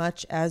as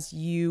much as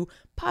you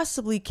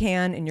possibly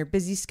can in your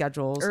busy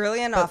schedules.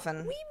 Early and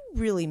often. We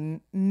really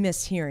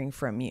miss hearing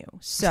from you.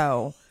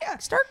 So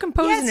start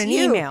composing an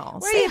email.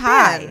 Say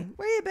hi. Been?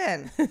 Where you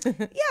been?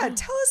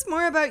 Tell us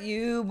more about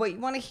you, what you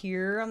want to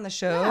hear on the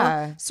show.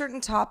 Yeah. Certain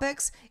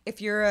topics.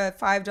 If you're a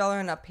 $5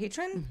 and up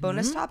patron,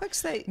 bonus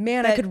topics that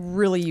I could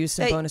really use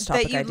some bonus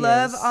topic that you'd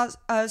ideas. love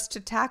us to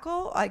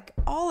tackle, like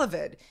all of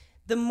it.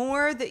 The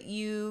more that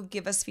you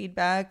give us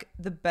feedback,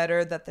 the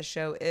better that the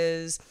show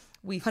is.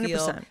 We feel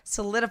 100%.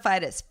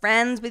 solidified as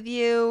friends with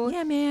you.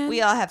 Yeah, man.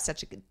 We all have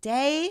such a good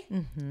day,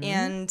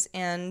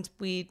 and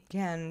we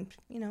can,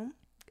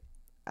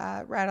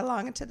 ride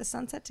along into the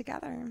sunset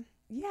together.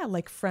 Yeah,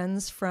 like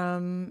friends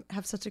from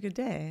Have Such a Good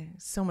Day.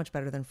 So much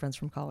better than Friends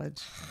from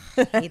College.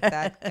 Hate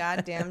that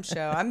goddamn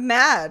show. I'm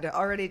mad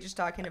already just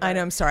talking about it. I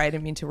know. I'm sorry. I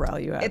didn't mean to rile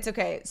you up. It's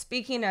okay.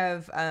 Speaking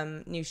of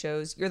new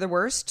shows, You're the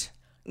Worst.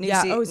 New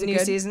is it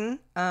good? season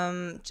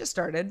just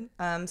started.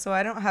 So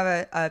I don't have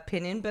a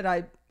opinion, but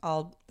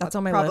I'll That's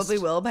on my probably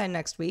list. will by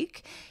next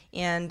week.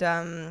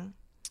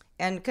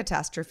 And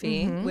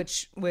Catastrophe,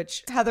 which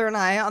Heather and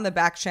I on the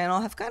back channel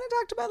have kind of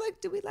talked about,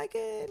 like, do we like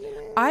it?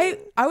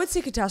 I would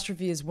say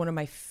Catastrophe is one of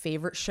my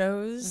favorite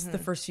shows, the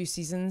first few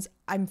seasons.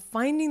 I'm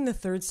finding the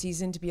third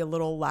season to be a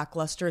little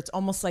lackluster. It's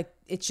almost like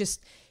it's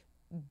just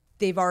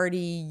they've already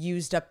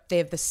used up, they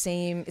have the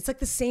same, it's like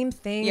the same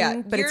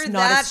thing, but it's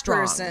not as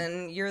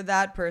strong. You're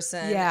that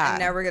person. Yeah. And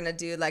now we're going to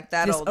do like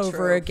that this old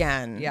over trope.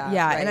 again. Yeah.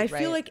 Right, and I right.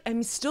 feel like,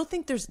 I still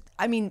think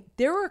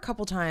there were a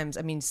couple times,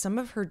 some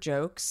of her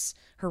jokes,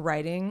 her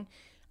writing,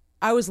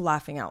 I was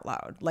laughing out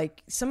loud.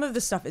 Like some of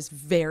the stuff is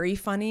very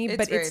funny,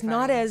 but it's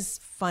not as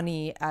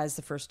funny as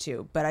the first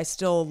two, but I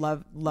still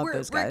love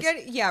those guys.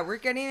 We're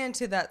getting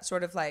into that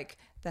sort of like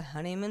the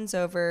honeymoon's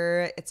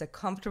over. It's a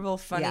comfortable,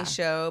 funny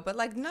show, but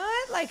like not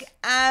like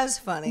as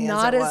funny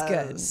not as as it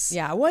good. was.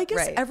 Yeah. Well, I guess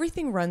Right.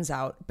 everything runs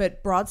out,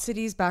 but Broad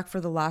City's back for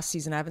the last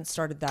season. I haven't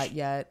started that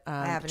yet.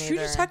 I haven't True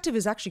either. Detective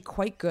is actually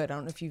quite good. I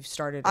don't know if you've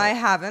started it. I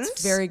haven't.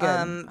 It's very good.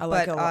 I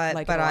like it a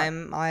lot. But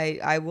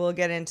I will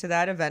get into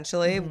that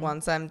eventually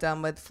once I'm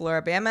done with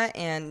Floribama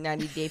and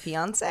 90 Day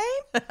Fiance,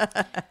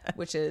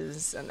 which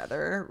is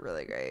another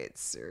really great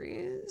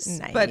series.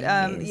 Nice. But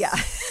yeah,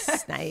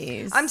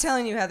 Nice. I'm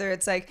telling you, Heather,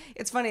 it's like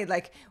it's funny.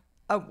 Like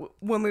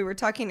when we were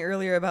talking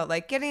earlier about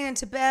like getting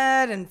into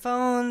bed and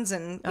phones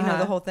and you know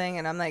the whole thing,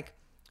 and I'm like,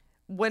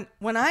 when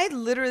I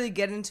literally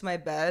get into my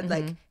bed,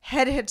 like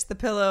head hits the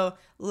pillow,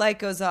 light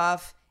goes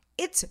off,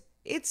 it's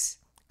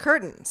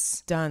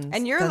curtains Done.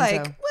 and you're Dunzo.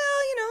 like,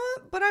 well, you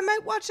know, but I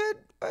might watch it,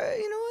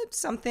 you know,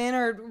 something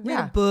or read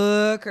Yeah. a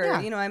book or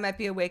Yeah. you know, I might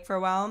be awake for a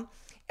while.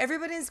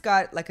 Everybody's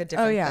got like a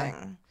different yeah.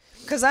 thing.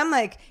 Because I'm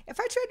like, if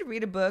I tried to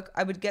read a book,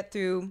 I would get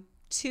through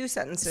 2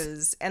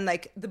 sentences and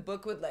like the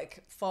book would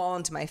like fall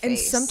into my And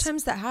face.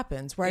 sometimes that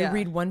happens where Yeah. I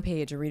read one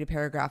page or read a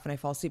paragraph and I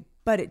fall asleep,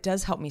 but it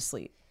does help me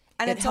sleep.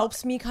 And it it's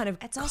helps me kind of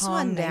it's also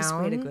calm a nice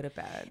down. way to go to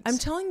bed. I'm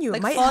telling you, like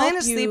it might falling help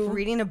asleep you.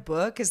 reading a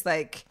book is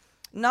like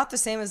not the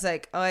same as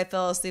like, oh, I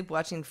fell asleep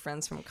watching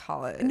Friends from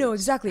college. No,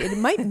 exactly. It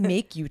might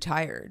make you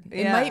tired.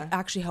 It Yeah. might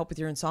actually help with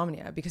your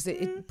insomnia because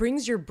it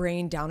brings your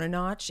brain down a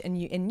notch, and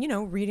you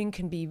know, reading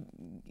can be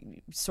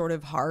sort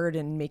of hard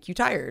and make you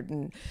tired.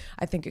 And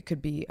I think it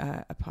could be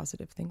a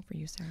positive thing for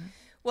you, Sarah.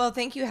 Well,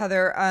 thank you,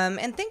 Heather.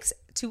 And thanks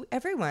to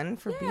everyone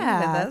for being with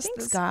us.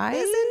 Thanks, this guys.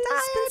 entire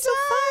It's been so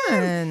time.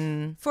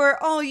 fun.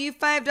 For all you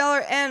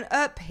 $5 and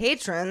up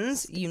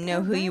patrons, you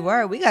know who you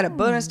are. We got a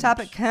bonus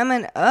topic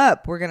coming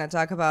up. We're going to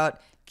talk about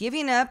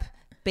giving up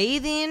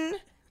bathing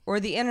or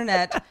the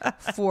internet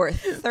for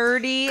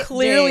 30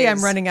 Clearly, days.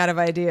 I'm running out of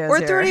ideas. Or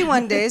here.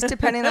 31 days,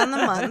 depending on the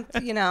month,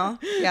 you know.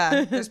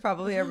 Yeah, there's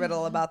probably a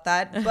riddle about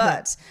that.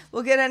 But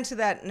we'll get into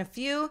that in a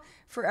few.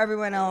 For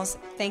everyone else,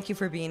 thank you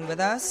for being with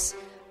us.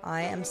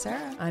 I am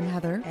Sarah. I'm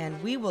Heather.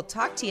 And we will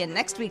talk to you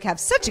next week. Have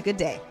such a good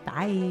day.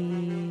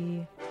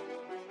 Bye.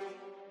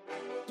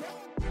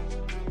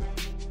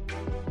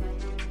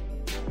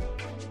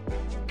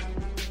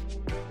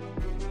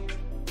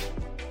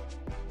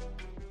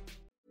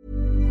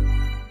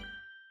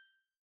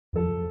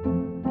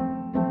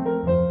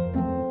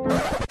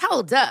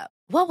 Hold up.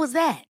 What was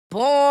that?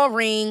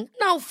 Boring.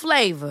 No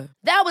flavor.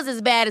 That was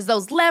as bad as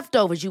those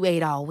leftovers you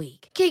ate all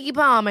week. Keke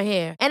Palmer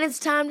here, and it's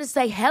time to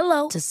say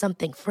hello to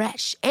something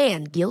fresh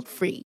and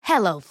guilt-free.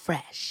 Hello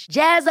Fresh.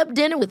 Jazz up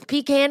dinner with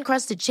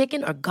pecan-crusted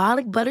chicken or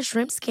garlic butter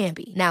shrimp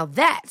scampi. Now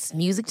that's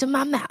music to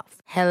my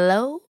mouth.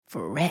 Hello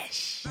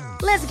Fresh.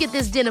 Let's get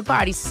this dinner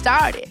party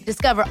started.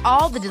 Discover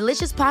all the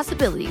delicious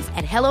possibilities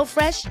at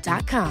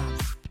hellofresh.com.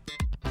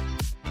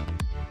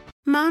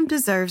 Mom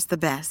deserves the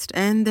best,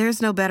 and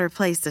there's no better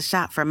place to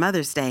shop for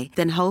Mother's Day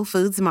than Whole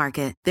Foods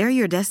Market. They're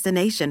your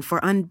destination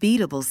for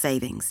unbeatable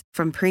savings,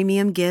 from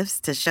premium gifts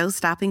to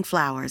show-stopping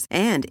flowers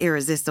and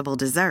irresistible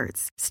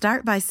desserts.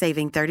 Start by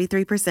saving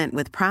 33%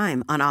 with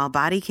Prime on all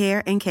body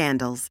care and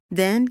candles.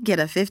 Then get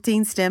a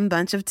 15-stem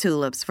bunch of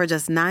tulips for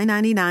just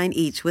 $9.99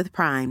 each with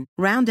Prime.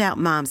 Round out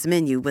Mom's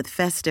menu with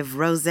festive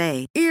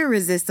rosé,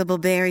 irresistible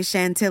berry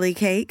chantilly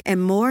cake,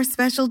 and more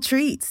special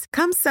treats.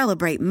 Come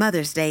celebrate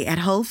Mother's Day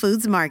at Whole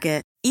Foods Market.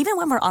 Even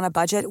when we're on a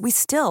budget, we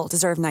still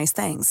deserve nice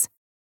things.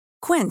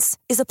 Quince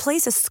is a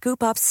place to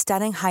scoop up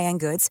stunning high-end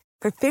goods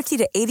for 50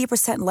 to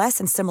 80% less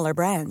than similar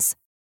brands.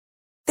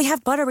 They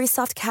have buttery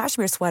soft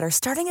cashmere sweaters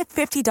starting at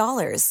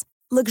 $50,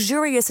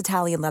 luxurious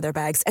Italian leather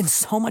bags, and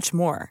so much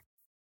more.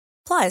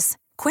 Plus,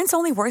 Quince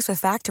only works with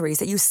factories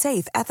that use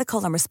safe,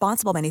 ethical, and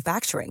responsible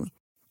manufacturing.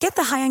 Get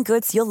the high-end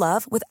goods you'll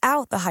love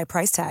without the high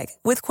price tag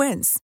with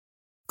Quince.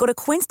 Go to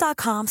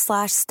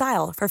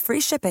quince.com/style for free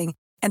shipping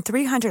and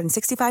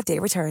 365-day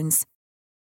returns.